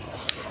now?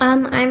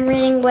 I'm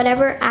reading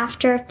Whatever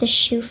After If the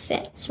Shoe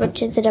Fits,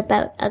 which is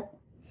about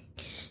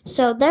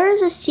So there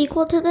is a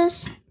sequel to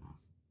this.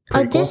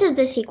 This is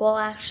the sequel,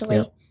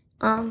 actually.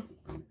 Yeah.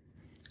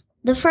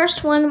 The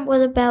first one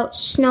was about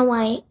Snow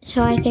White,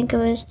 so I think it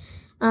was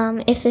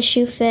If the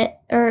Shoe Fit,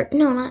 or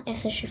no, not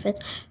If the Shoe Fits.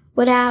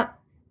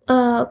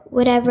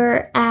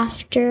 Whatever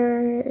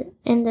After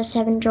in the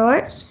Seven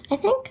Dwarfs, I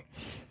think.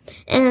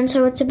 And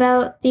so it's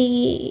about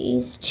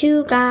these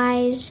two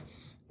guys,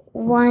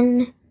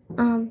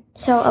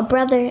 so a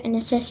brother and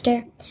a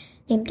sister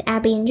named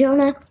Abby and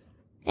Jonah.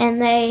 And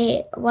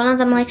one of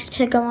them likes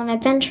to go on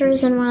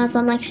adventures and one of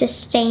them likes to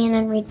stay in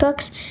and read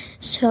books.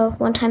 So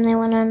one time they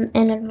went on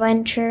an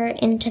adventure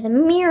into the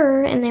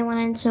mirror and they went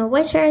in Snow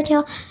White's fairy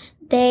tale.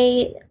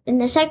 In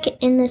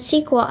the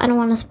sequel, I don't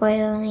want to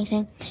spoil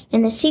anything.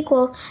 In the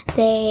sequel,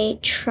 they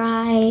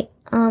try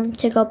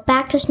to go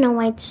back to Snow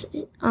White's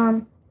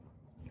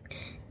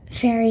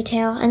fairy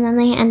tale, and then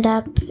they end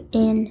up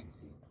in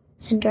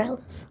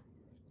Cinderella's.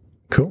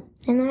 Cool.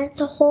 And then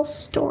it's a whole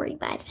story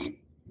by then.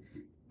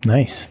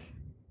 Nice.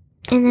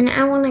 And then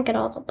I want to get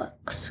all the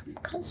books,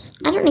 because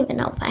I don't even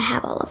know if I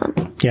have all of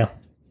them. Yeah.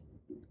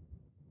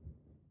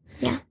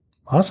 Yeah.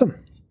 Awesome.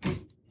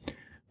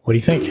 What do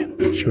you think?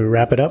 Should we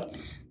wrap it up?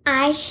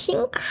 I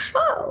think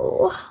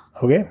so.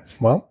 Okay.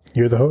 Well,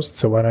 you're the host,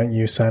 so why don't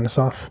you sign us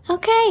off?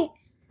 Okay.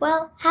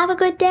 Well, have a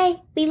good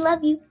day. We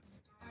love you.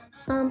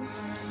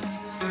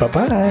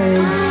 Bye-bye.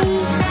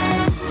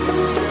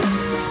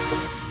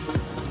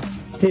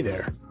 Hey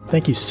there.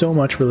 Thank you so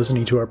much for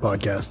listening to our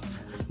podcast.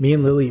 Me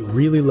and Lily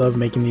really love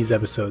making these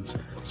episodes,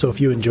 so if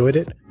you enjoyed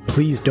it,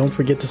 please don't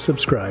forget to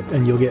subscribe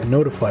and you'll get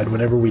notified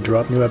whenever we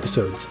drop new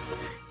episodes.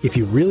 If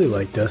you really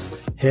liked us,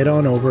 head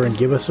on over and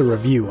give us a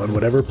review on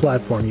whatever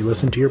platform you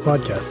listen to your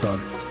podcasts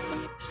on.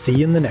 See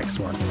you in the next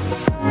one.